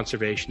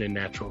 conservation, and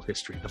natural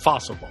history. The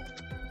Fossil Vault.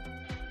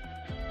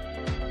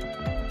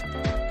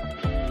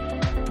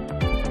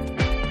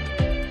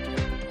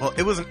 Well,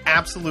 it was an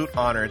absolute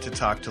honor to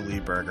talk to Lee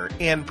Berger,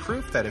 and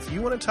proof that if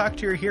you want to talk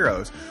to your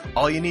heroes,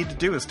 all you need to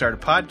do is start a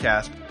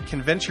podcast,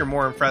 convince your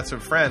more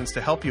impressive friends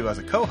to help you as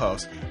a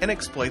co-host, and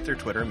exploit their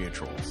Twitter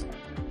mutuals.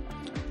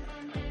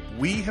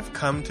 We have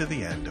come to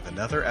the end of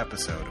another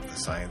episode of the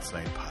Science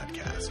Night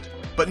Podcast.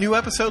 But new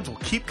episodes will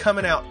keep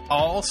coming out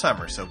all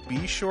summer, so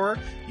be sure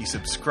you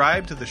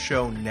subscribe to the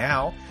show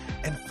now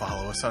and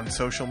follow us on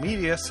social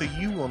media so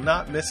you will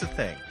not miss a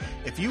thing.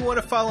 If you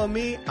want to follow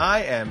me,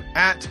 I am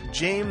at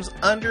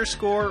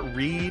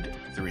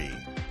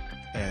James_Reed3.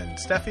 And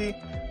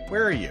Steffi,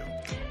 where are you?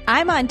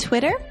 I'm on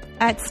Twitter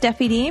at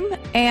Steffi Deem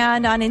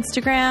and on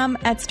Instagram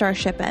at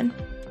Starshippin.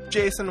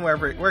 Jason,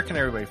 where can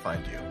everybody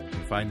find you? You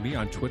can find me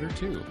on Twitter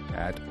too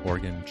at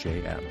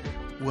OregonJM.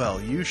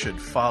 Well, you should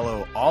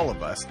follow all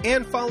of us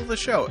and follow the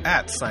show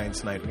at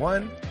Science Night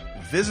 1.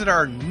 Visit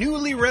our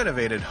newly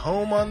renovated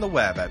home on the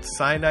web at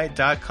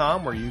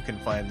SciNight.com, where you can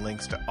find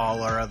links to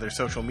all our other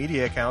social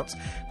media accounts,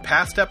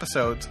 past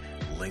episodes,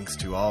 links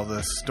to all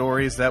the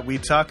stories that we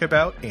talk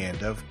about,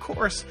 and of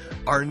course,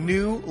 our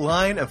new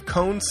line of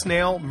Cone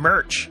Snail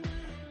merch.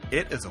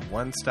 It is a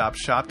one-stop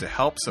shop to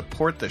help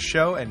support the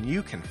show, and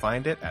you can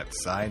find it at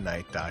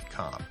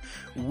SciNight.com.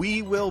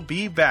 We will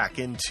be back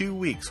in 2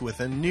 weeks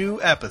with a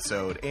new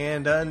episode,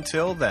 and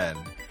until then,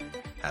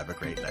 have a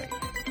great night.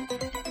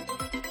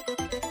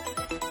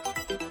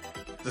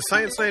 The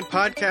Science Night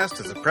Podcast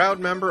is a proud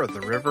member of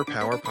the River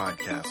Power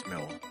Podcast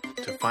Mill.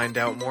 To find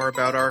out more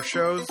about our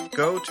shows,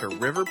 go to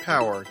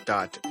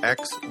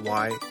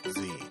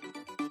riverpower.xyz.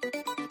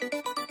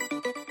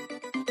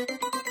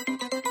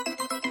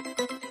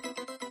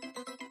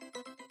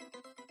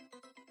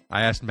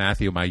 I asked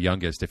Matthew, my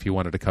youngest, if he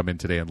wanted to come in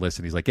today and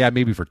listen. He's like, yeah,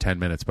 maybe for 10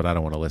 minutes, but I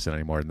don't want to listen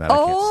any more than that.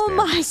 Oh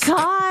I can't stand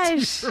my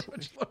gosh.